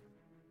roll.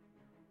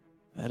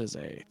 That is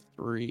a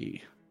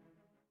 3.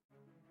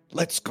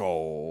 Let's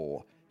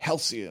go.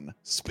 Halcyon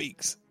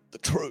speaks the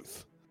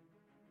truth.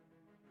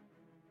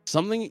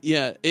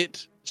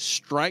 It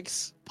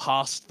strikes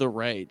past the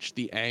rage,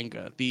 the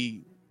anger,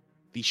 the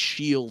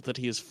shield that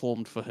he has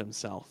formed for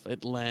himself.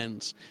 It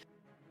lands,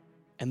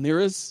 and there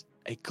is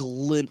a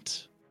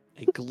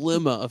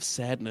glimmer of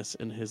sadness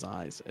in his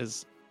eyes,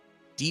 as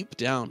deep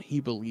down he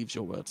believes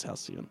your words,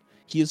 Halcyon.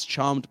 He is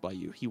charmed by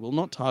you. He will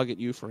not target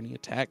you for any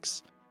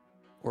attacks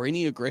or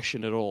any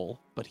aggression at all,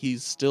 but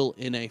he's still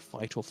in a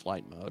fight or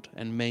flight mode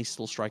and may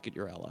still strike at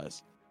your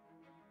allies.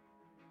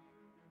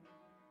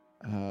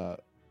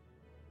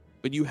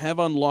 But you have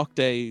unlocked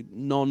a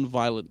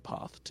non-violent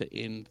path to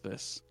end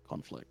this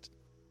conflict.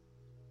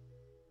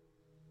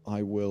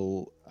 I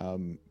will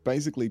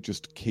basically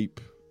just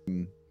keep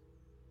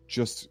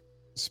just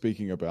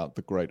speaking about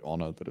the great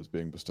honor that is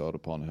being bestowed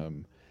upon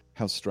him,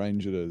 how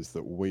strange it is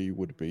that we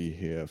would be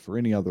here for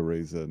any other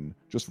reason,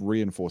 just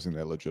reinforcing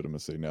their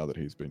legitimacy now that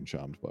he's been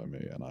charmed by me,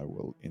 and I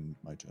will end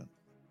my turn.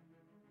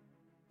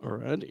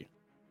 Alrighty.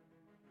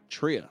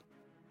 Tria.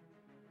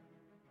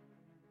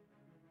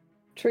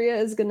 Tria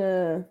is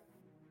gonna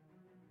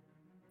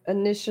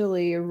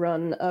initially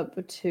run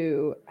up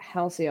to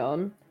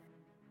Halcyon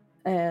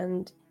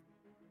and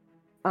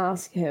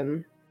ask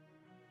him,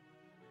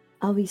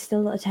 are we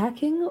still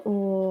attacking,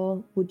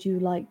 or would you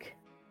like...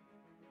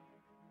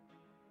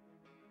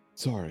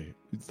 Sorry,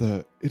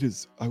 I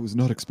was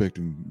not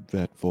expecting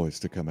that voice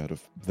to come out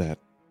of that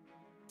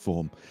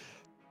form.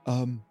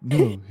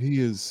 No,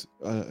 he is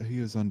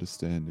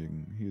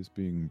understanding. He is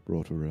being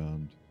brought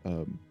around.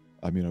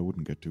 I mean, I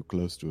wouldn't get too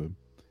close to him,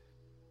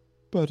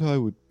 but I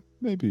would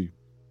maybe...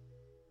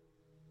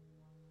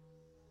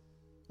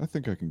 I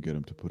think I can get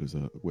him to put his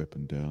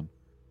weapon down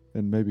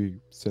and maybe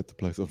set the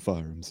place on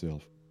fire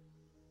himself.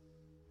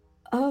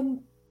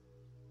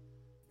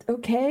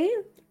 Okay.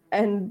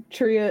 And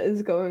Tria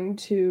is going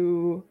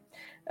to,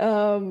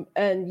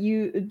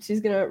 she's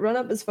gonna run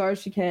up as far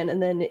as she can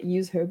and then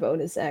use her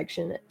bonus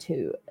action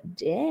to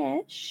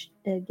dash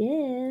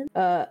again,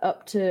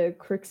 up to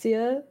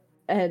Crixia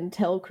and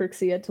tell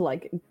Crixia to,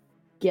 like,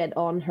 get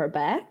on her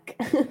back.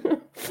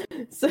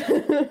 So,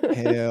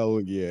 hell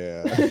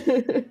yeah.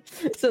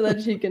 So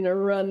that she can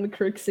run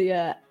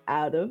Crixia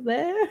out of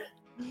there.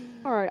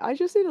 Alright, I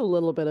just need a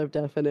little bit of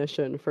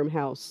definition from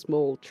how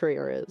small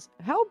Tria is.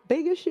 How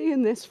big is she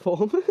in this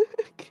form?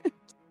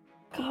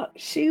 God,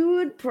 she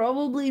would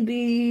probably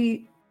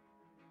be...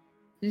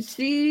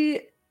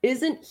 She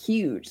isn't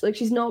huge. Like,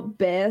 she's not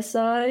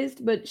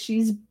bear-sized, but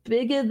she's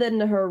bigger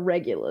than her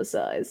regular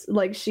size.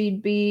 Like,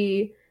 she'd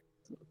be...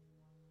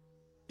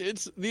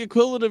 It's the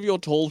equivalent of your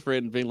tall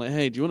friend being like,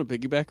 hey, do you want a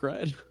piggyback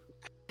ride?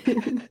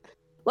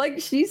 Like,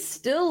 she's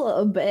still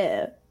a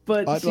bear,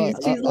 but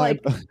she's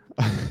like...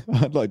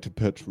 I'd like to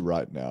pitch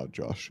right now,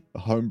 Josh, a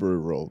homebrew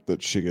rule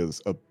that she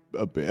is a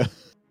bear.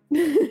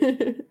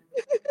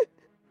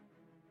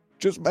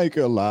 Just make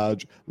her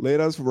large.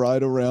 Let us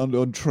ride around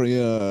on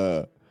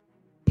Tria.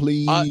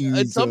 Please.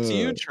 It's up to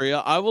you, Tria.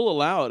 I will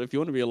allow it. If you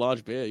want to be a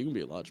large bear, you can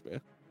be a large bear.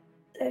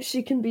 If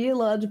she can be a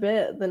large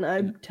bear, then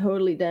I'm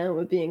totally down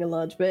with being a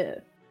large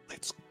bear.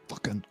 Let's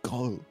fucking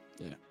go.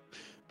 Yeah.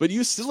 But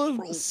you still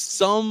have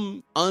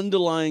some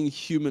underlying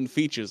human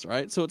features,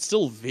 right? So it's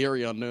still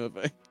very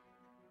unnerving.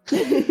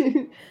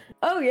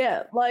 Oh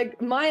yeah, like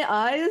my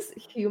eyes,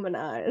 human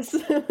eyes.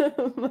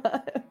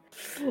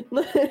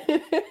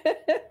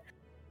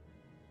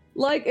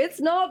 Like,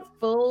 it's not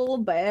full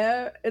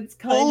bear, it's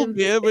kind of...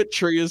 bear, but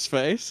Tria's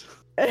face.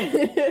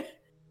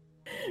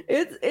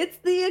 It's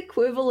the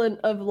equivalent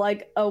of,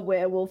 like, a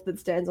werewolf that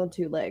stands on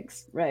 2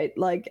 legs, right?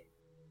 Like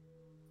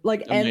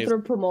amazing.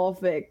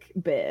 Anthropomorphic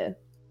bear.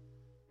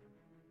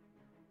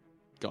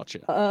 Gotcha.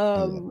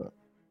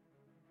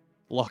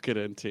 Lock it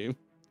in, team.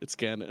 It's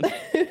canon.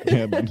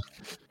 Canon.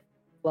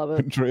 Love When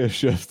it. Tria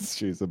shifts,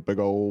 she's a big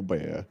old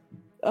bear.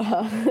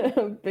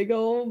 Big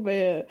old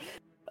bear.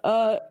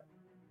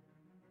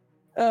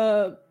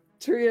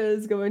 Tria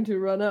is going to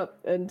run up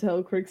and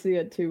tell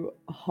Crixia to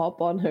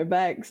hop on her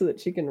back so that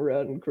she can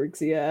run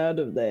Crixia out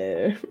of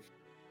there.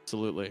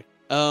 Absolutely.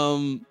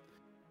 I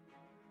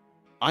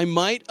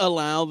might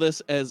allow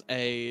this as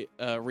a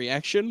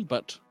reaction,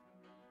 but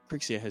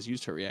Crixia has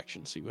used her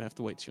reaction, so you have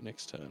to wait till your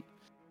next turn.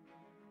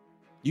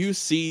 You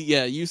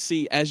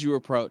see as you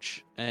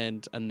approach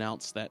and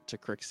announce that to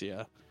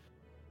Crixia,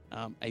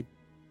 a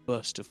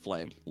burst of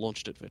flame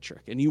launched at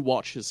Vitric, and you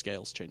watch his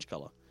scales change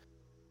color.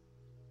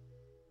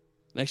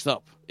 Next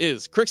up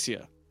is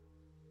Crixia.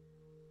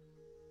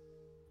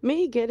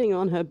 Me getting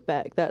on her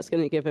back, that's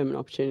going to give him an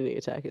opportunity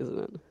attack, isn't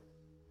it?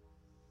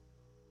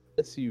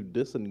 Unless you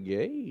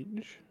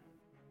disengage.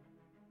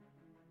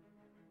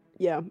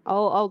 Yeah,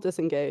 I'll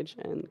disengage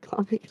and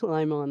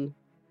climb on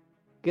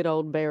good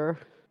old bear.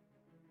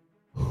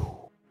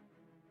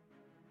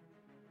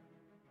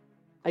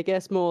 I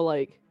guess more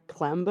like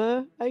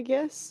clamber, I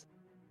guess.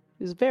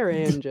 He's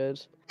very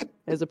injured.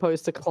 as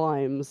opposed to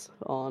climbs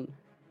on.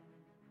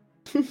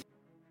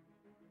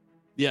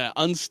 Yeah,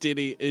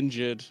 unsteady,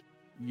 injured.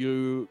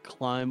 You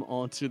climb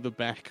onto the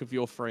back of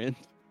your friend.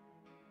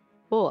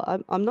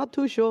 Oh, I'm not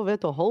too sure where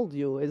to hold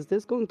you. Is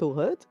this going to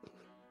hurt?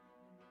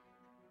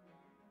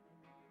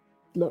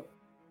 Look,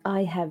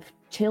 I have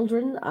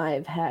children.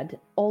 I've had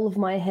all of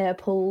my hair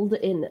pulled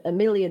in a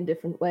million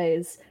different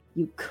ways.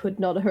 You could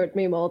not hurt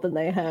me more than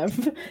they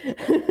have.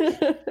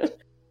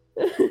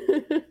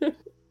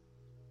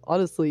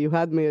 Honestly, you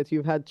had me at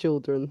you've had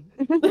children.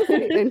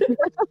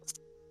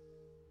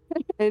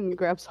 and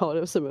grabs hold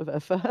of some of her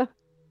fur.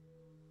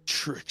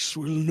 Tricks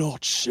will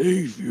not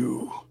save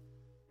you.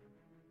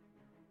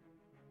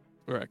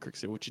 All right,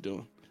 Crixie, what you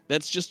doing?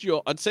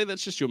 I'd say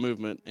that's just your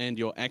movement and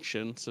your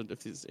action. So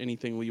if there's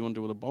anything you want to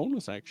do with a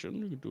bonus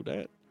action, you can do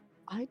that.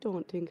 I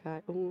don't think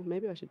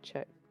maybe I should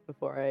check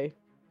before I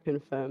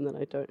confirm that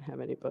I don't have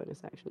any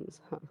bonus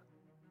actions. Huh.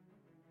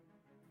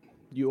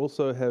 You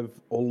also have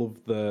all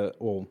of the,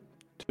 or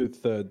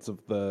 2/3 of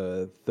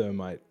the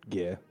thermite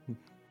gear.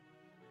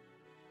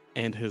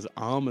 And his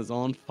arm is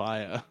on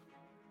fire.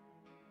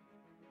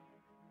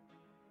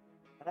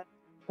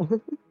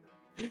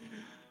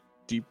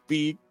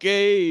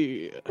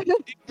 DPK!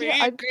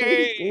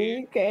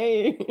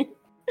 DPK!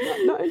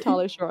 Not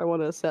entirely sure I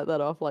want to set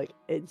that off like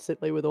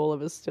instantly with all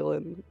of us still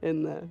in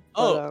there.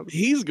 But,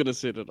 he's gonna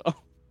set it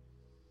off.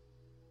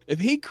 If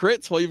he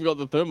crits while you've got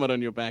the thermite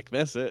on your back,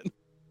 that's it.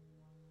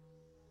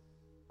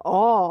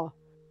 Oh,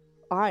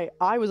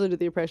 I was under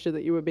the impression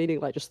that you were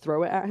meaning like just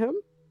throw it at him.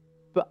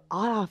 But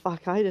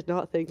fuck, I did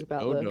not think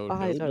about that.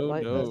 I don't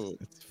like this.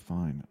 It's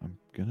fine. I'm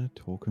gonna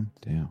talk him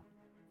down.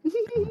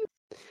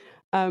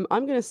 I'm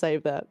gonna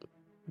save that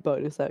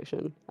bonus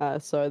action,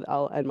 so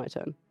I'll end my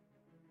turn.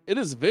 It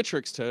is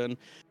Vitric's turn.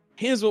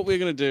 Here's what we're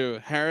gonna do,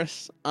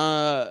 Harris.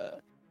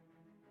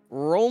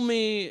 Roll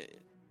me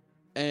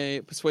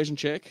a persuasion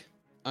check.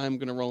 I'm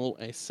gonna roll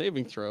a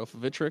saving throw for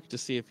Vitric to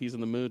see if he's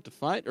in the mood to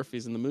fight or if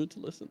he's in the mood to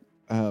listen.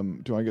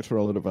 Do I get to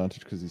roll at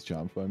advantage because he's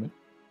charmed by me?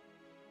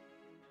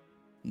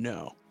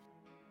 No.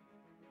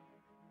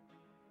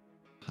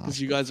 Because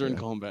you guys are in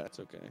combat, it's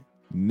okay.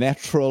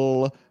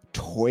 Natural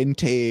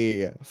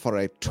 20 for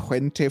a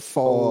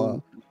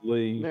 24.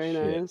 Holy Very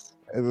shit. nice.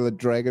 And the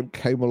dragon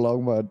came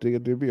along my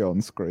D&D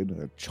Beyond screen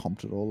and it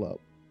chomped it all up.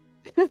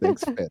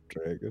 Thanks, Fat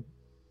Dragon.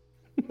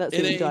 That's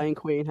the Undying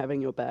Queen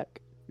having your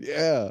back.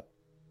 Yeah.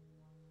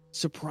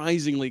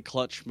 Surprisingly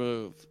clutch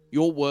move.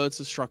 Your words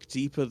have struck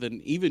deeper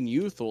than even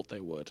you thought they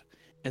would,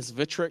 as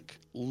Vitric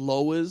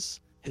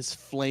lowers his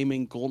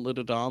flaming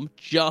gauntleted arm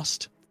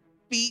just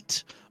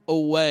feet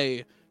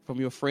away from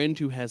your friend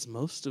who has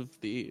most of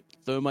the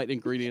thermite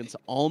ingredients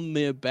on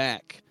their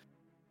back.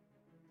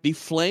 The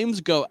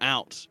flames go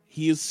out.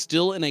 He is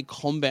still in a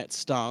combat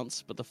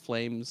stance, but the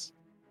flames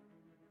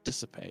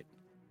dissipate.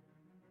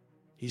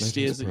 He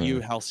stares at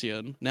you,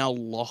 Halcyon, now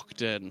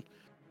locked in.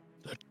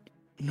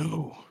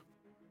 No,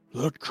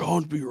 that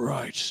can't be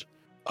right.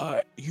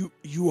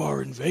 You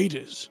are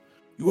invaders.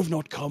 You have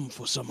not come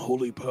for some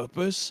holy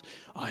purpose.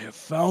 I have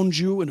found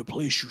you in a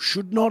place you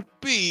should not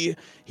be.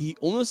 He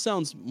almost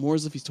sounds more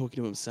as if he's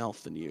talking to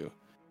himself than you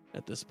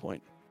at this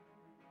point.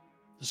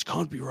 This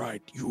can't be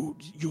right.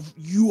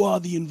 You are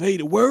the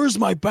invader. Where is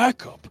my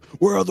backup?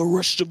 Where are the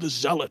rest of the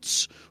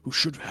zealots who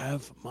should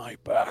have my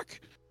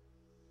back?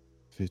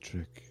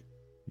 Vitric,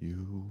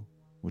 you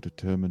were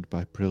determined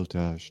by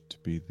Priltage to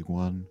be the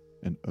one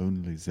and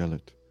only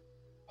zealot,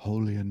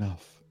 holy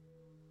enough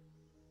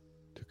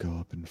to go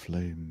up in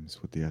flames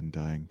with the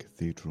Undying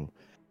Cathedral.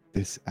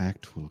 This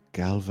act will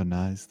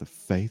galvanize the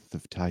faith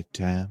of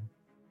Titan.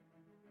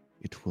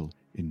 It will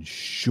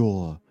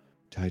ensure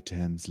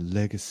Titan's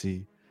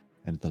legacy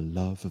and the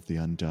love of the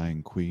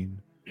Undying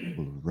Queen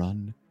will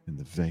run in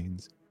the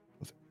veins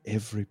of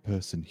every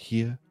person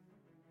here,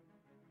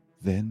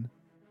 then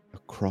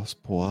across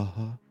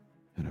Poaha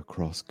and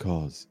across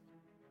Kos.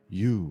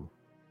 You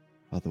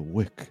are the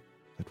wick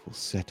that will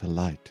set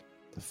alight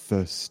the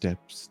first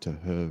steps to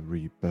her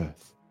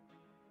rebirth.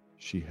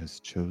 She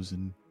has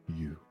chosen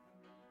you.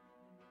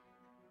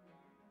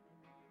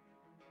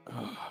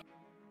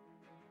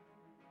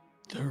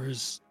 There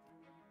is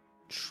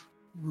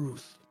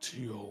truth to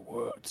your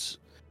words.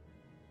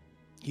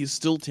 He's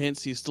still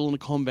tense. He's still in a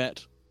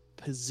combat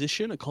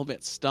position, a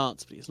combat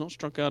stance, but he's not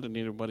struck out at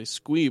anybody.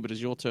 Squeeb, it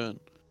is your turn.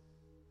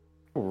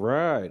 All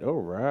right.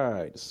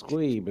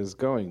 Squeeb is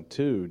going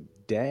to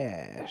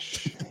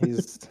dash.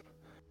 He's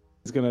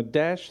going to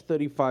dash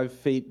 35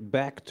 feet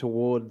back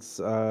towards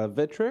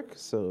Vitric,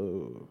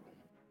 so...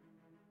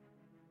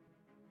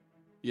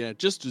 Yeah,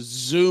 just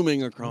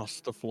zooming across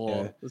the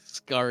floor. Yeah. The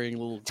scurrying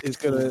little... He's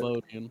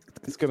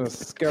gonna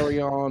scurry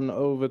on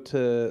over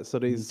to... So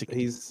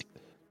he's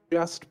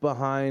just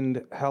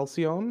behind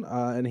Halcyon,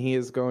 and he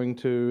is going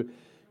to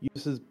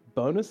use his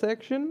bonus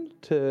action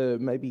to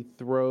maybe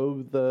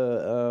throw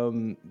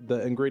the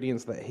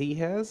ingredients that he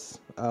has,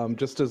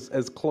 just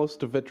as close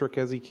to Vitric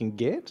as he can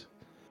get.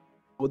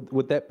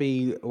 Would that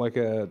be like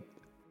a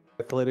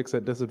athletics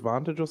at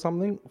disadvantage or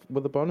something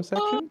with a bonus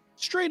action?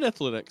 Straight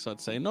athletics, I'd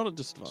say, not a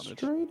disadvantage.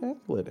 Straight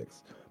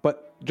athletics.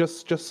 But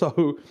just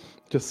so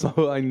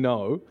I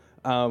know,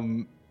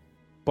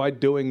 by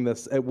doing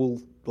this, it will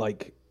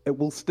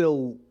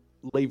still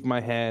leave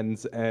my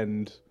hands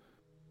and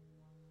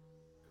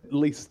at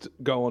least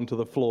go onto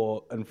the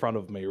floor in front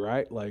of me,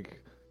 right?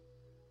 Like,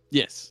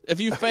 yes. If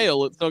you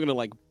fail, it's not going to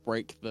like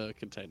break the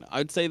container.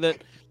 I'd say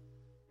that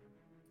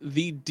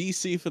the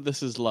DC for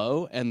this is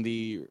low, and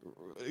the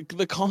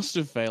cost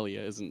of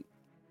failure isn't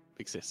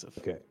excessive.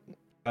 okay,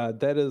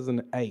 that is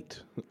an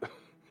 8.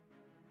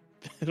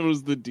 It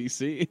was the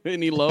DC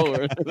any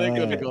lower. They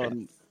could have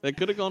gone. They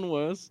could have gone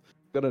worse.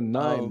 Got a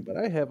 9, but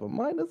I have a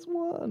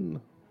 -1.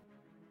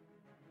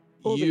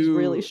 All these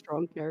really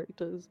strong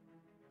characters.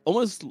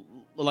 Almost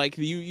like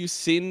you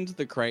send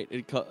the crate,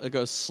 it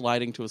goes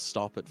sliding to a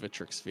stop at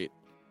Vitrix's feet.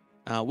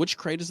 Which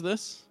crate is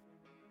this?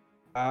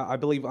 I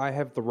believe I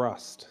have the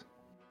rust.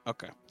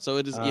 Okay, so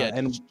it is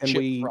and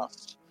we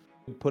rust.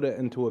 Put it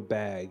into a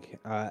bag,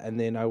 and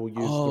then I will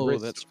use the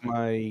rest of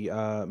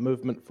my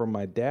movement from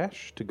my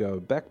dash to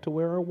go back to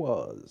where I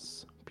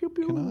was. Pew,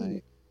 pew.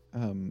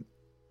 Can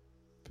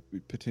I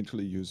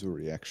potentially use a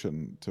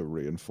reaction to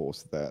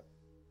reinforce that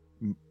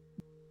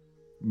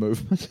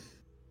movement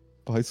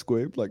by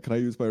Squib? Like, can I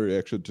use my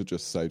reaction to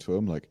just say to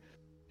him, like,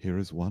 here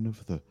is one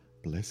of the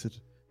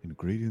blessed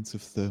ingredients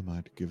of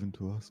thermite given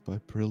to us by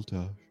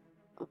Priltash.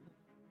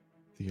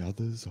 The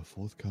others are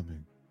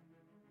forthcoming.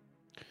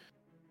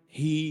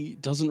 He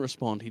doesn't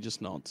respond. He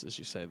just nods as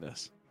you say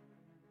this.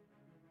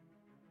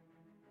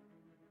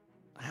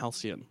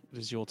 Halcyon, it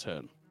is your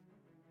turn.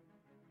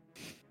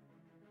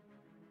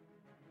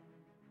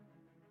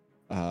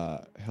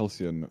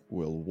 Halcyon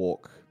will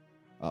walk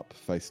up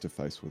face to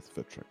face with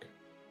Vitric.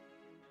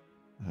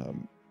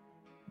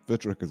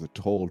 Vitric is a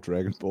tall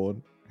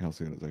dragonborn.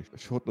 Halcyon is a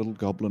short little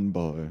goblin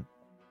boy.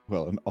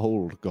 Well, an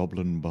old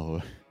goblin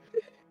boy.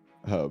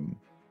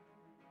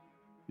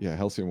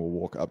 Halcyon will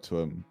walk up to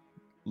him,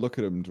 look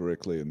at him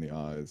directly in the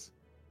eyes,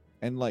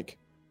 and like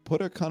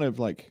put a kind of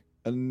like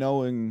a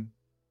knowing,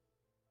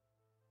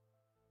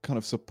 kind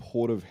of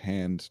supportive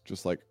hand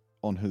just like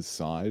on his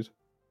side,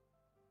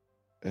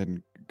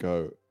 and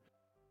go,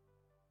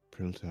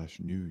 Priltash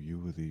knew you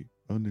were the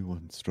only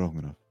one strong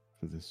enough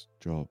for this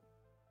job.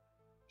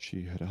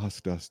 She had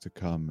asked us to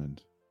come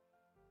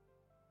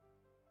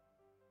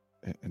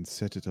and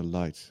set it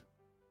alight.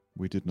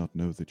 We did not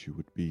know that you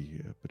would be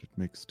here, but it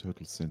makes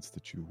total sense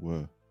that you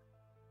were.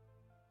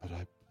 But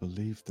I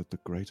believe that the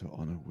greater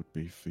honor would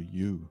be for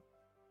you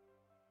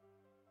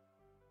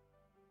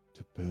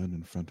to burn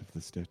in front of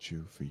the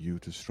statue, for you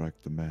to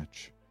strike the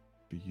match,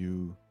 for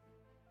you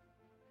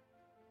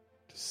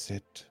to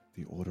set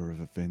the order of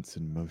events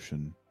in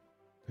motion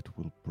that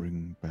will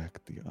bring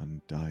back the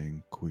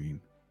undying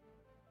queen.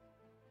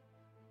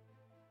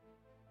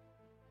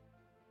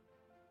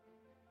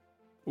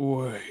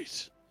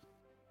 Wait.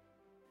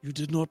 You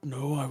did not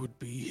know I would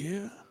be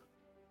here?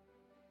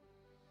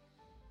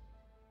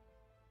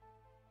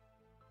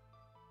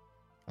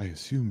 I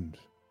assumed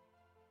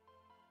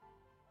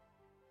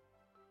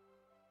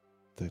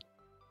that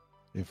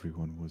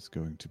everyone was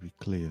going to be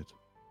cleared.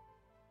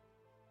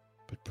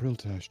 But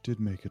Priltash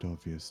did make it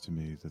obvious to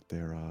me that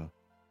there are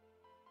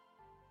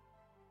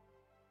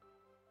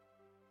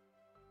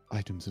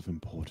items of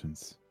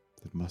importance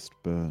that must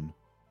burn,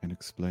 and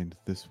explained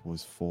this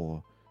was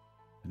for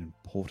an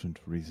important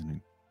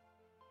reasoning.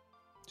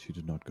 She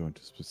did not go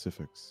into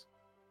specifics.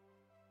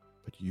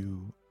 But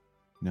you,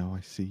 now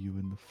I see you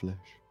in the flesh.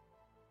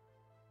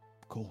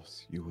 Of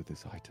course, you were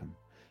this item,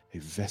 a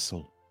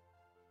vessel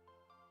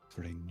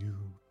for a new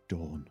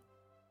dawn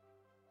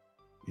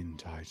in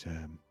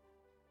Titan.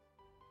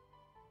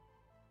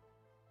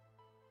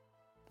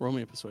 Roll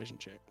me a persuasion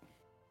check.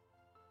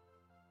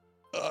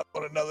 I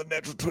want another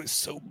natural 20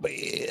 so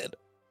bad.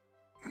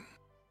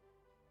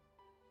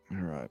 All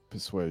right,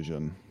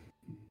 persuasion.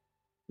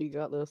 You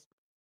got this.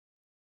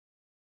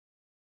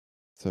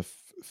 So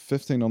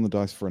 15 on the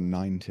dice for a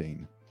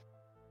 19.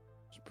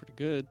 It's pretty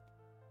good.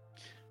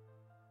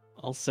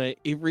 I'll say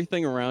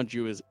everything around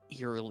you is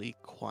eerily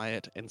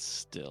quiet and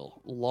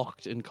still,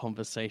 locked in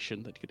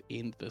conversation that could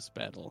end this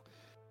battle.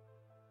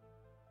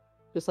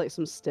 Just like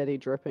some steady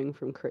dripping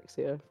from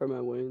Crixia from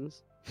her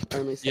wounds.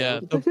 Only Yeah,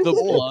 sound. the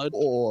blood.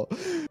 Oh,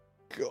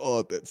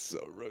 God, that's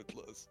so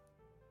ruthless.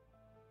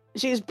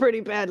 She's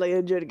pretty badly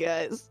injured,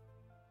 guys.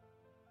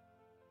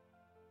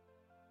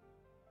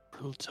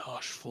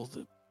 Priltash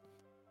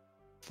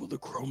for the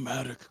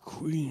chromatic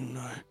queen.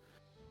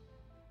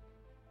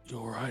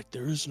 You're right,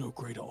 there is no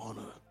greater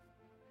honor.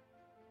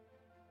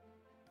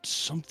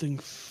 Something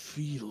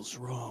feels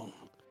wrong.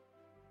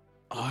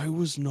 I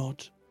was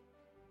not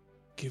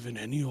given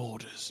any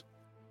orders,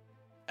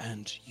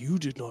 and you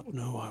did not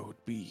know I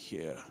would be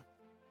here.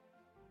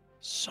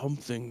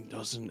 Something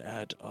doesn't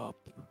add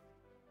up.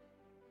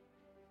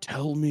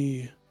 Tell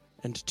me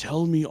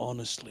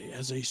honestly,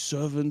 as a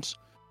servant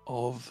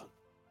of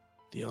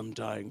the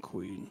Undying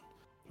Queen,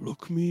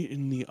 look me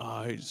in the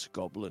eyes,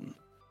 Goblin.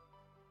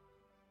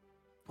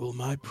 Will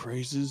my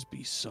praises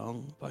be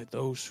sung by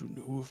those who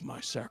knew of my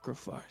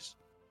sacrifice?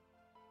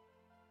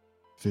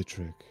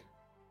 Vitric,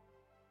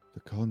 the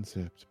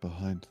concept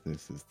behind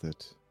this is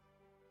that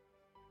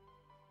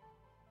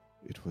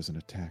it was an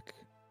attack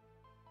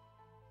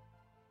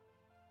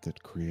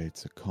that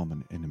creates a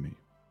common enemy.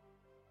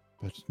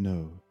 But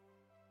know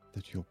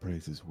that your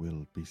praises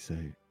will be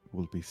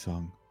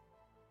sung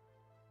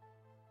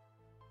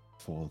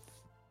for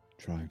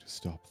trying to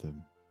stop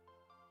them,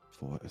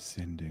 for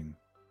ascending,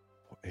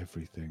 for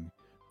everything.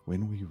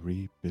 When we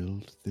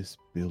rebuild this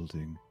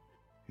building,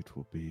 it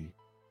will be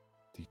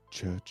the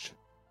Church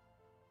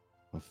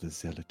of the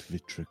Zealot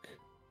Vitric.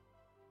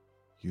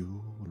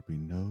 You will be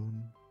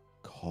known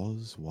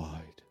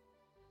cause-wide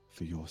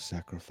for your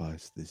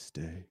sacrifice this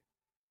day.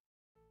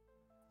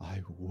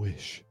 I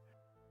wish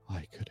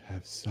I could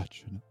have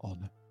such an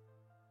honor.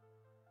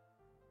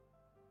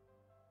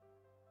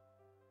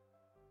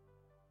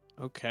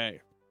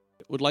 Okay.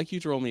 Would like you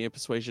to roll me a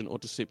persuasion or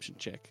deception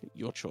check.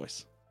 Your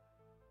choice.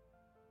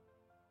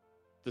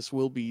 This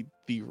will be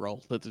the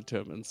roll that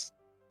determines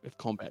if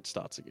combat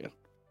starts again.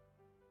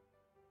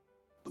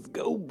 Let's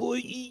go,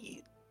 boy!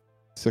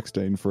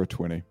 16 for a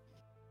 20.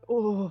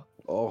 Oh,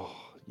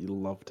 you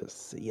love to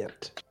see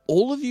it.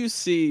 All of you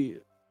see,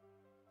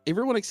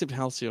 everyone except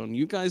Halcyon,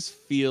 you guys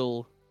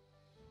feel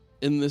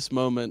in this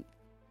moment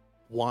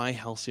why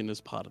Halcyon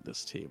is part of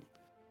this team.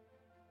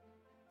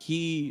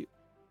 He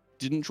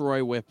didn't draw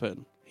a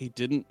weapon. He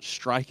didn't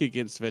strike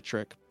against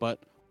Vitric,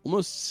 but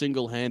almost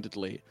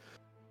single-handedly,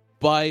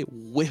 by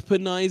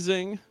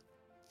weaponizing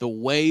the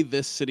way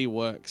this city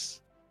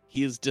works,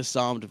 he has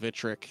disarmed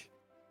Vitric.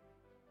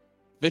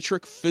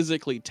 Vitric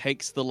physically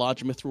takes the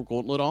large mithril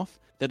gauntlet off,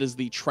 that is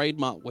the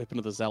trademark weapon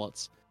of the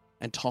Zealots,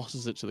 and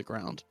tosses it to the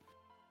ground.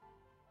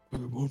 I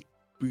won't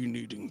be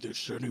needing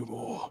this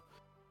anymore.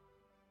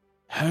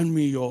 Hand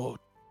me your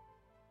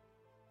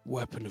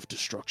weapon of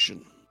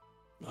destruction.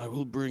 I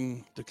will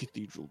bring the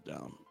cathedral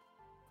down.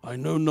 I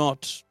know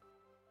not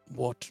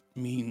what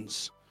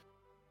means,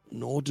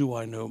 nor do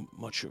I know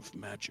much of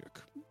magic.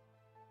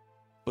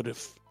 But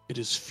if it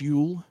is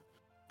fuel,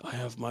 I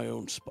have my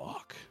own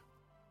spark.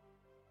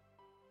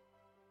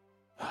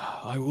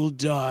 I will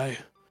die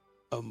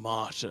a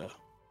martyr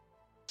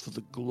for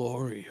the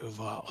glory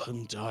of our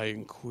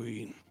undying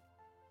queen.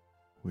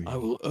 I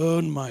will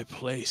earn my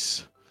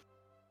place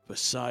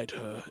beside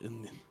her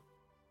in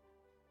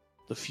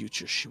the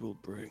future she will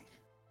bring.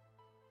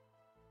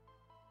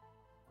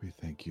 We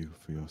thank you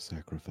for your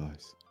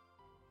sacrifice.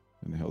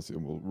 And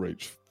Halcyon will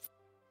reach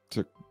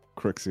to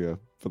Crixia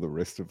for the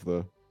rest of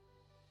the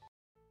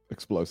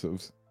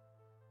explosives.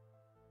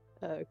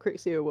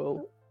 Crixia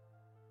will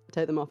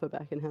take them off her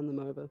back and hand them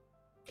over.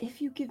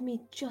 If you give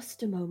me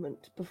just a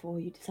moment before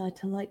you decide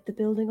to light the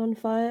building on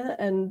fire,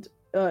 and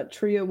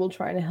Trio will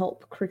try to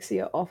help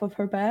Crixia off of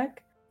her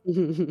back.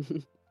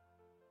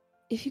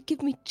 If you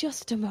give me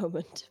just a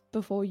moment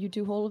before you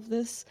do all of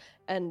this,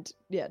 and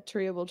yeah,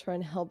 Tria will try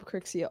and help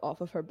Crixia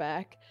off of her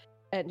back,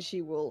 and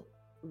she will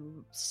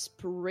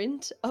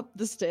sprint up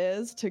the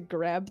stairs to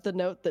grab the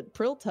note that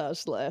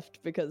Priltash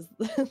left, because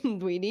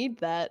we need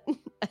that,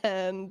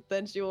 and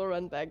then she will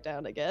run back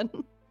down again.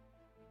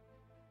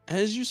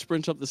 As you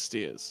sprint up the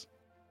stairs,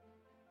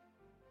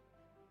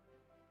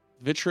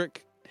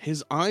 Vitric,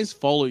 his eyes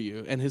follow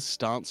you, and his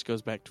stance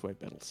goes back to a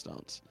battle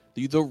stance.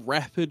 The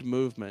rapid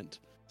movement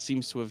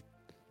seems to have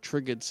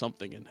triggered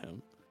something in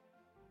him,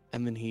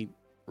 and then he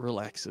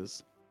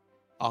relaxes,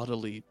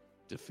 utterly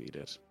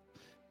defeated,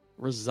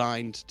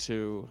 resigned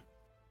to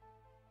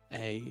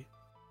a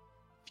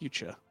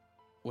future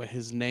where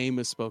his name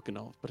is spoken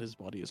of, but his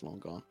body is long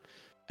gone.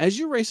 As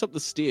you race up the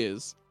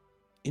stairs,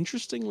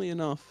 interestingly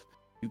enough,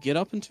 you get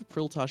up into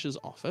Priltash's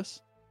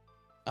office.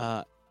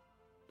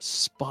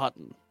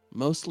 Spartan,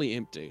 mostly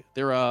empty.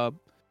 There are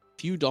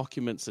few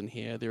documents in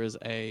here. There is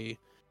a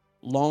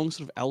long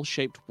sort of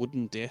L-shaped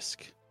wooden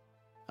desk.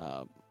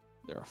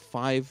 There are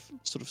 5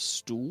 sort of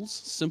stools,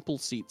 simple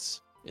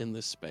seats in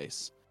this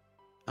space.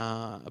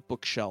 A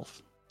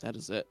bookshelf. That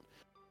is it.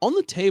 On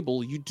the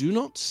table, you do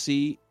not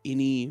see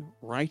any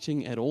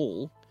writing at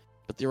all,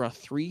 but there are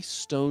 3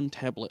 stone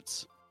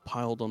tablets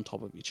piled on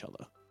top of each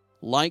other.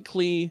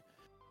 Likely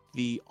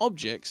the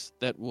objects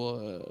that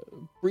were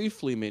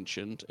briefly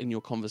mentioned in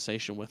your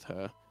conversation with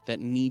her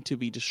that need to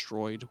be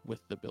destroyed with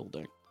the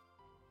building.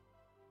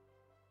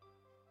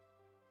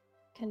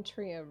 Can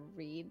Tria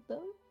read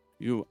them?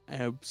 You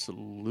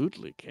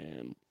absolutely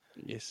can.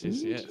 Yes,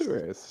 yes, yes.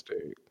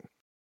 Interesting.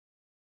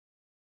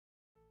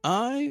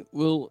 I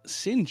will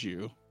send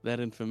you that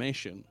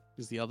information,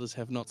 because the others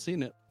have not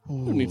seen it.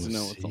 Who needs to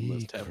know what's on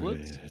those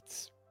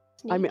tablets?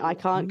 I mean, I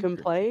can't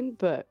complain,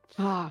 but...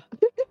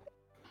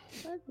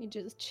 Let me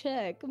just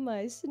check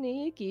my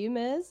sneaky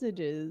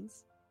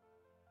messages.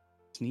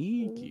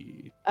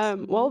 Sneaky.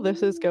 While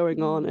this is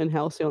going on and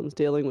Halcyon's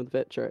dealing with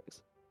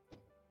Vitrix,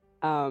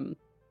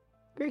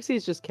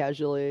 Grixie's just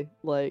casually,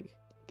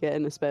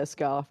 getting a spare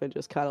scarf and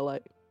just kind of,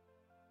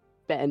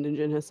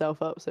 bandaging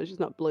herself up so she's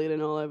not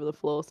bleeding all over the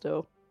floor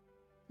still.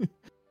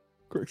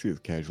 Grixie is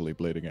casually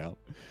bleeding out.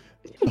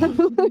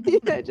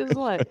 Yeah, just,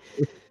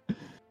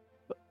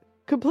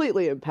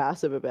 completely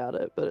impassive about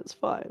it, but it's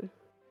fine.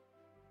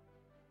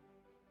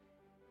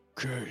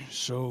 Okay,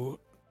 so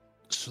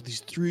these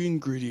three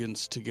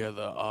ingredients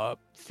together are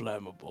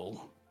flammable,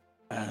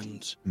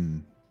 and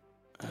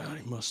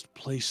I must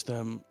place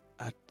them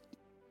at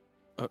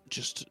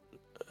just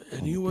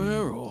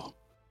anywhere, or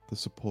the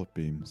support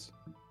beams,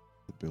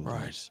 the building.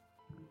 Right.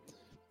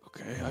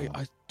 Okay,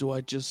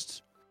 I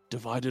just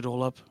divide it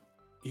all up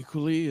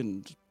equally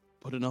and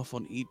put enough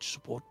on each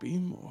support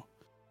beam, or?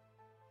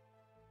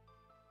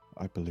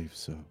 I believe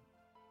so,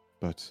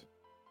 but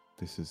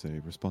this is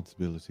a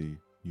responsibility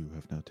you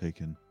have now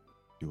taken.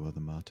 You are the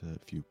martyr.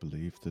 If you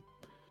believe that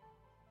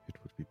it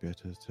would be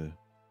better to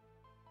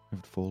have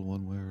it fall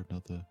one way or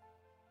another,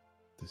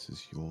 this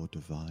is your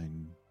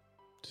divine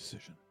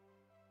decision.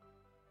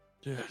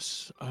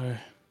 Yes, I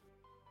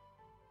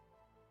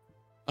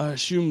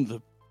assume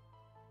the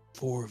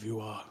four of you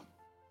are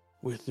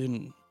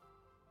within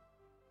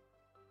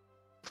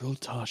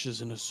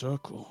Priltash's inner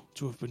circle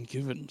to have been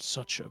given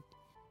such a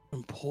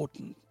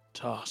important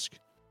task.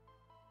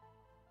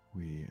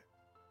 We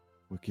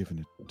were given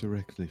it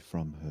directly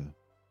from her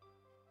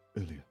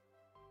earlier.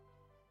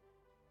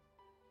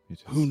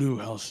 Who knew,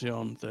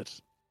 Halcyon, that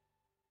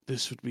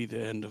this would be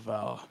the end of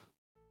our,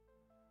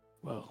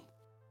 well,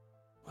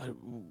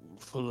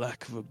 for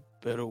lack of a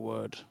better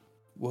word,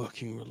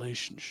 working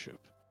relationship?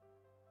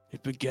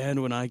 It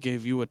began when I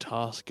gave you a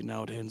task, and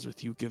now it ends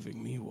with you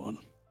giving me one.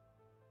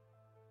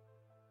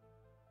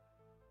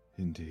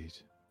 Indeed,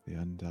 the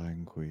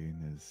Undying Queen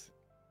has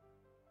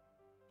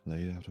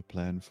laid out a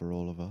plan for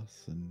all of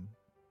us, and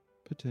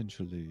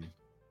potentially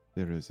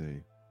there is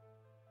a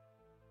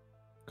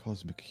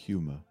cosmic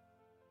humor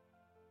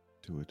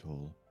to it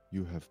all.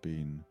 You have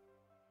been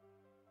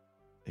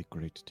a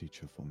great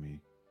teacher for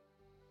me.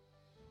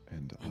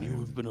 And you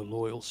have been a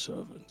loyal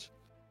servant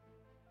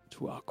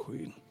to our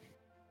queen.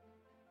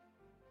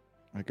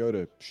 I go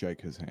to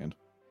shake his hand.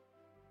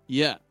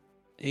 Yeah,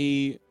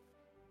 he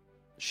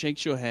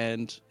shakes your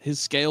hand. His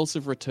scales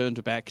have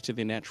returned back to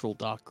their natural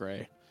dark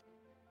grey.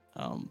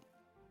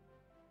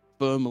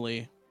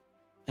 Firmly.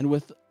 And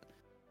with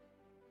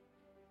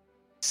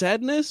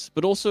sadness,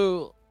 but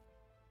also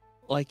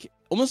like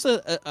almost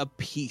a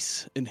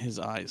peace in his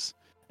eyes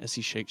as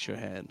he shakes your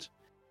hand.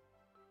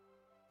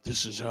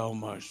 This is how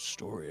my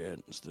story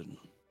ends, then.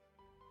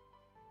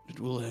 It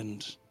will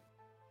end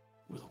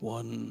with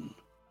one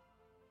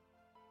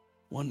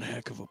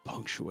heck of a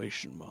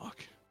punctuation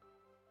mark.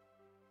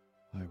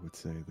 I would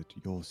say that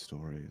your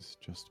story is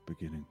just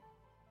beginning.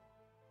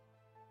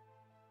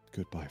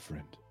 Goodbye,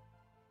 friend.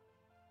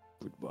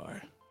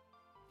 Goodbye.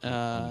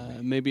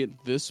 Maybe at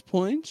this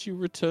point you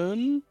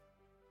return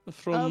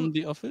from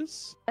the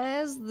office?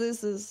 As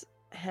this is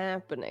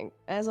happening,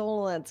 as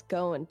all that's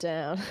going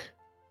down,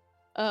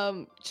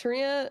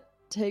 Tria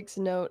takes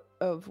note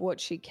of what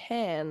she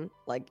can,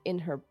 like, in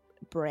her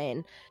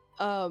brain.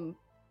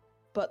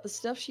 But the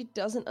stuff she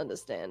doesn't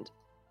understand,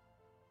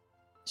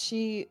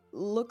 she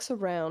looks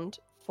around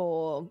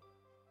for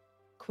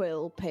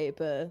quill,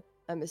 paper,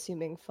 I'm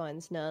assuming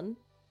finds none.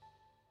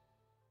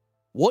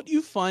 What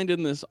you find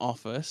in this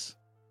office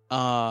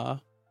are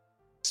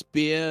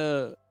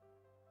spare,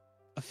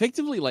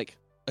 effectively like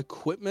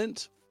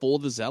equipment for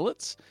the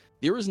zealots.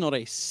 There is not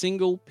a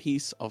single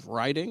piece of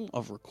writing,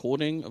 of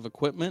recording, of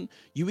equipment.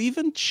 You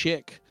even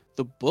check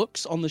the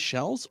books on the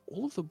shelves.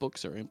 All of the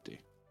books are empty.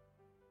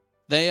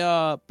 They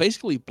are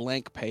basically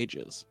blank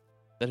pages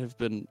that have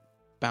been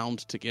bound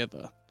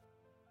together.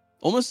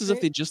 Almost as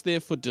if they're just there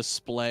for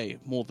display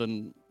more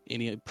than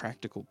any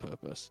practical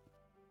purpose.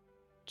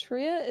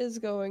 Tria is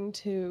going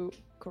to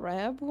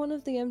grab one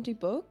of the empty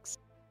books,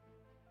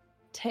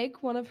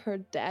 take one of her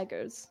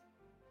daggers,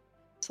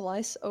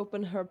 slice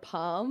open her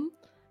palm,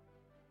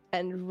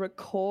 and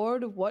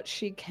record what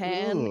she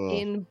can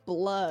in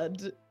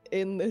blood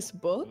in this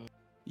book.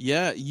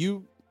 Yeah,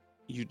 you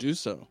do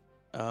so.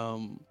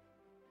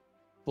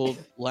 For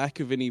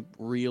lack of any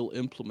real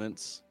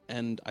implements,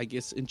 and I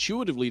guess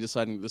intuitively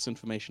deciding that this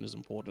information is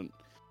important,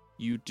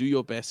 you do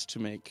your best to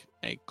make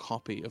a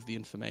copy of the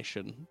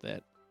information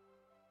that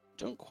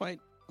you don't quite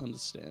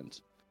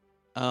understand.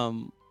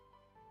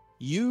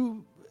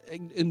 You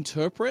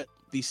interpret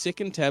the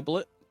second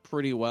tablet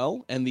pretty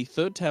well, and the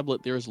third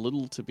tablet there's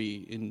little to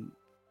be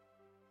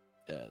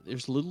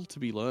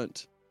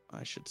learnt,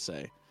 I should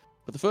say.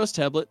 But the first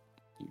tablet,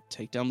 you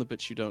take down the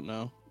bits you don't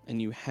know, and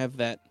you have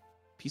that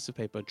piece of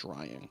paper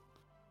drying.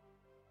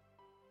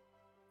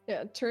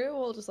 Yeah, Tria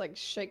will just like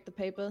shake the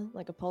paper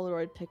like a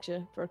Polaroid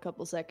picture for a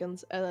couple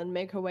seconds, and then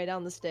make her way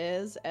down the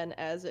stairs, and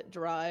as it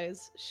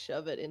dries,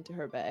 shove it into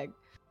her bag.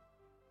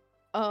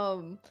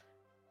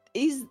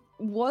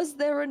 Was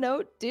there a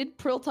note? Did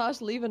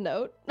Priltash leave a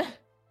note?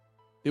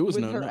 There was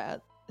with no her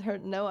note. Her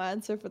no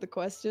answer for the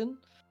question.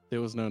 There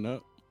was no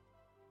note.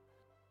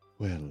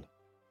 Well,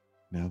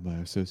 now my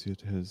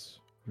associate has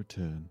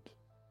returned.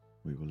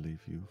 We will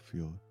leave you for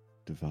your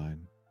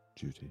divine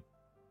duty.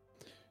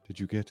 Did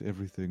you get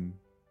everything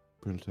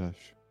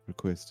Priltash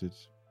requested,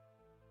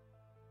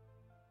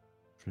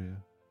 Tria?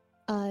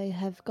 I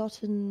have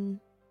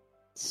gotten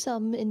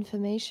some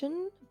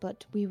information,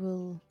 but we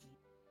will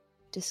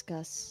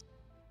discuss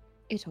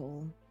it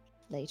all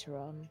later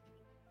on.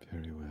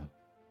 Very well.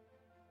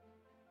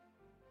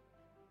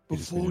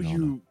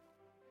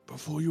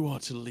 Before you are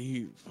to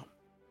leave,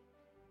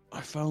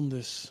 I found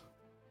this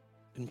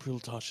in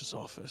Priltash's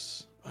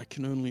office. I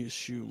can only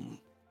assume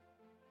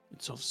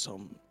it's of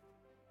some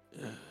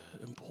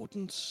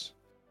importance,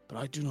 but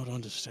I do not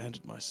understand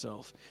it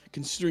myself.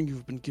 Considering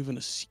you've been given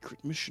a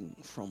secret mission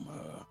from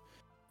her,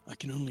 I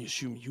can only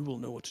assume you will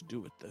know what to do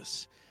with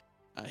this.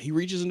 He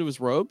reaches into his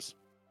robes,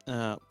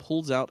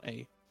 pulls out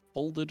a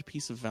folded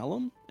piece of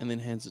vellum, and then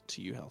hands it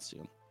to you,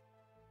 Halcyon.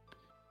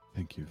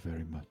 Thank you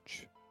very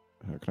much.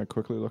 Can I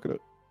quickly look at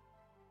it?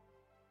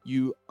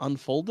 You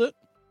unfold it.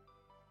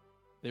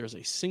 There is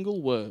a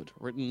single word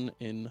written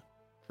in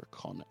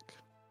Draconic.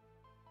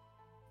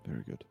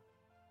 Very good.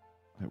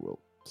 I will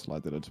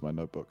slide that into my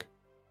notebook.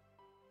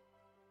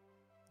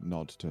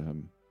 Nod to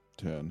him,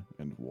 turn,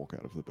 and walk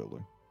out of the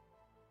building.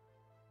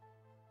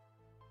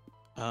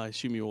 I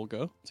assume you all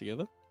go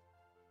together?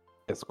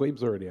 Yeah,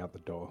 Squeeb's already out the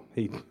door.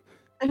 He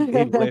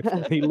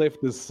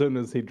left as soon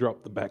as he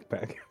dropped the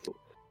backpack.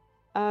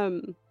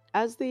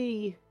 As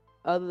the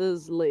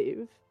others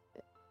leave,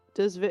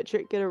 does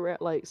Vitric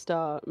get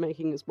start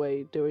making his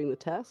way doing the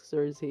tasks,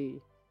 or is he?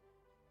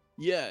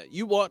 Yeah,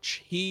 you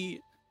watch. He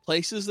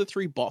places the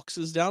 3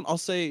 boxes down. I'll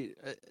say,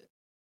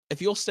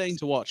 if you're staying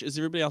to watch, is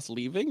everybody else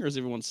leaving, or is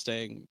everyone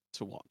staying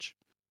to watch?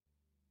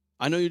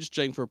 I know you're just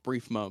staying for a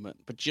brief moment,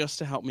 but just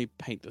to help me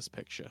paint this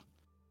picture.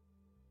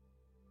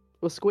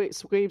 Well,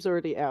 Squeeb's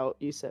already out,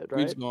 you said,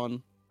 right? Squeeb's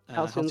gone.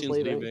 Halcyon's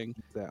leaving.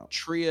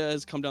 Tria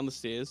has come down the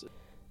stairs.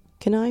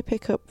 Can I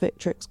pick up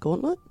Vitric's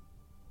gauntlet?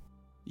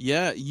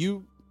 Yeah,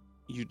 you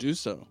do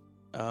so.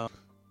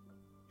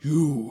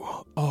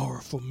 You are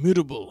a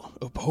formidable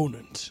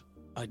opponent.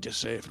 I dare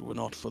say if it were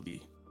not for the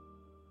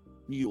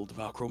yield of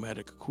our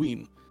chromatic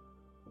queen,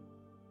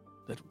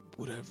 that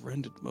would have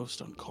rendered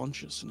most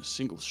unconscious in a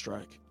single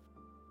strike.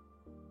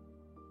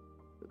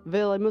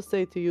 Vale, I must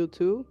say to you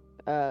too,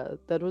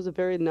 that was a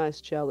very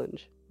nice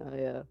challenge.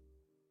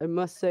 I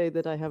must say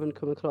that I haven't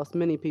come across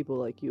many people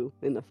like you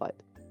in a fight.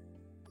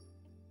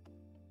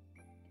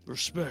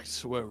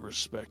 Respect where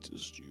respect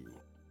is due.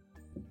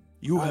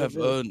 You have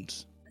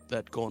earned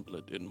that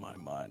gauntlet in my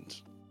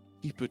mind.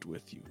 Keep it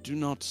with you. Do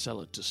not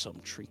sell it to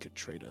some trinket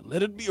trader.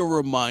 Let it be a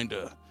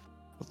reminder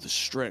of the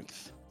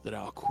strength that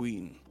our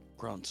queen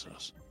grants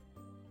us.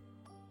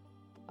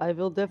 I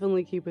will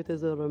definitely keep it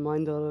as a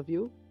reminder of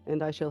you,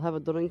 and I shall have a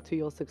drink to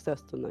your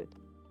success tonight.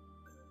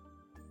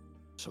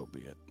 So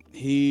be it.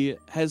 He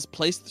has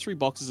placed the 3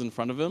 boxes in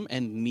front of him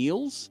and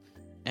kneels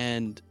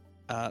and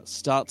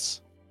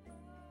starts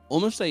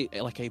almost a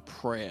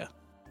prayer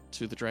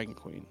to the Dragon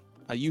Queen.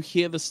 You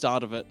hear the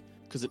start of it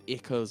because it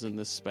echoes in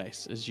this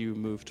space as you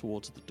move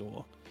towards the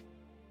door.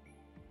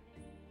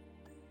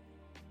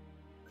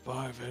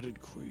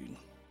 5-headed Queen,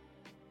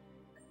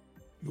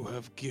 you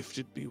have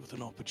gifted me with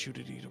an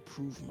opportunity to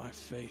prove my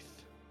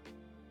faith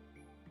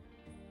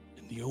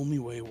in the only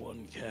way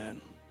one can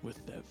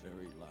with their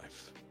very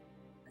life.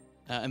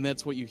 And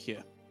that's what you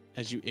hear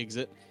as you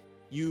exit.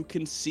 You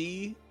can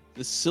see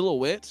the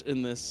silhouette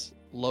in this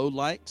low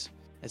light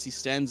as he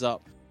stands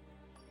up.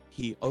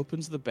 He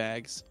opens the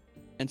bags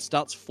and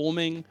starts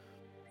forming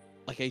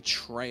like a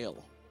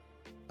trail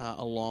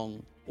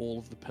along all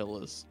of the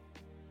pillars.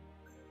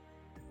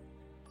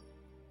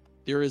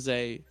 There is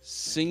a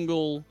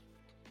single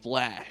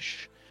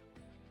flash,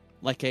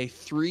 like a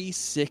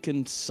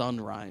 3-second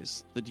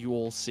sunrise that you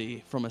all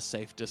see from a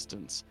safe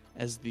distance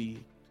as the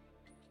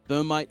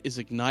thermite is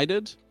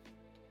ignited.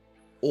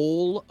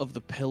 All of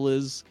the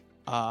pillars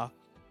are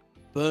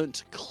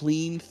burnt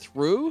clean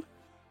through,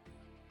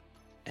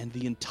 and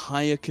the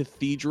entire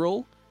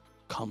cathedral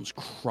comes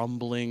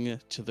crumbling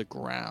to the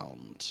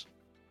ground.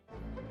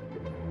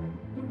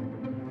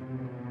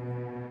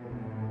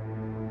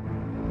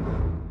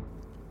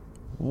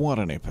 What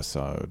an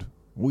episode.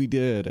 We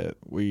did it.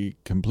 We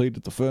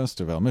completed the first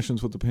of our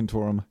missions with the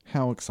Pentorum.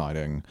 How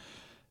exciting.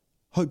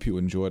 Hope you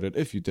enjoyed it.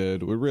 If you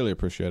did, we'd really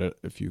appreciate it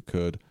if you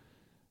could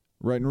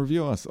rate and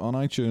review us on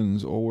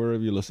iTunes or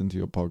wherever you listen to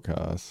your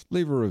podcasts.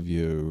 Leave a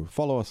review.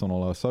 Follow us on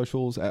all our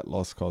socials at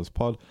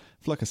LostCausePod.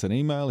 Flick us an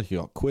email if you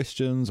got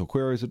questions or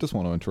queries or just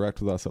want to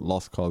interact with us at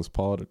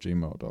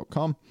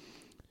lostcausepod@gmail.com.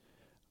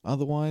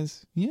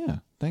 Otherwise, yeah,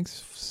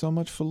 thanks so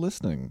much for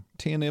listening.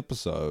 10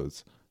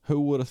 episodes.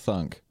 Who would have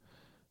thunk?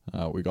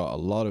 We got a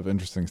lot of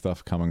interesting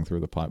stuff coming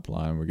through the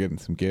pipeline. We're getting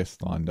some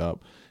guests lined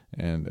up,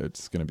 and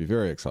it's going to be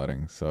very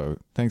exciting. So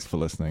thanks for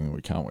listening.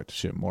 We can't wait to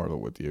share more of it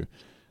with you.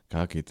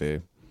 Ka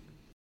kite.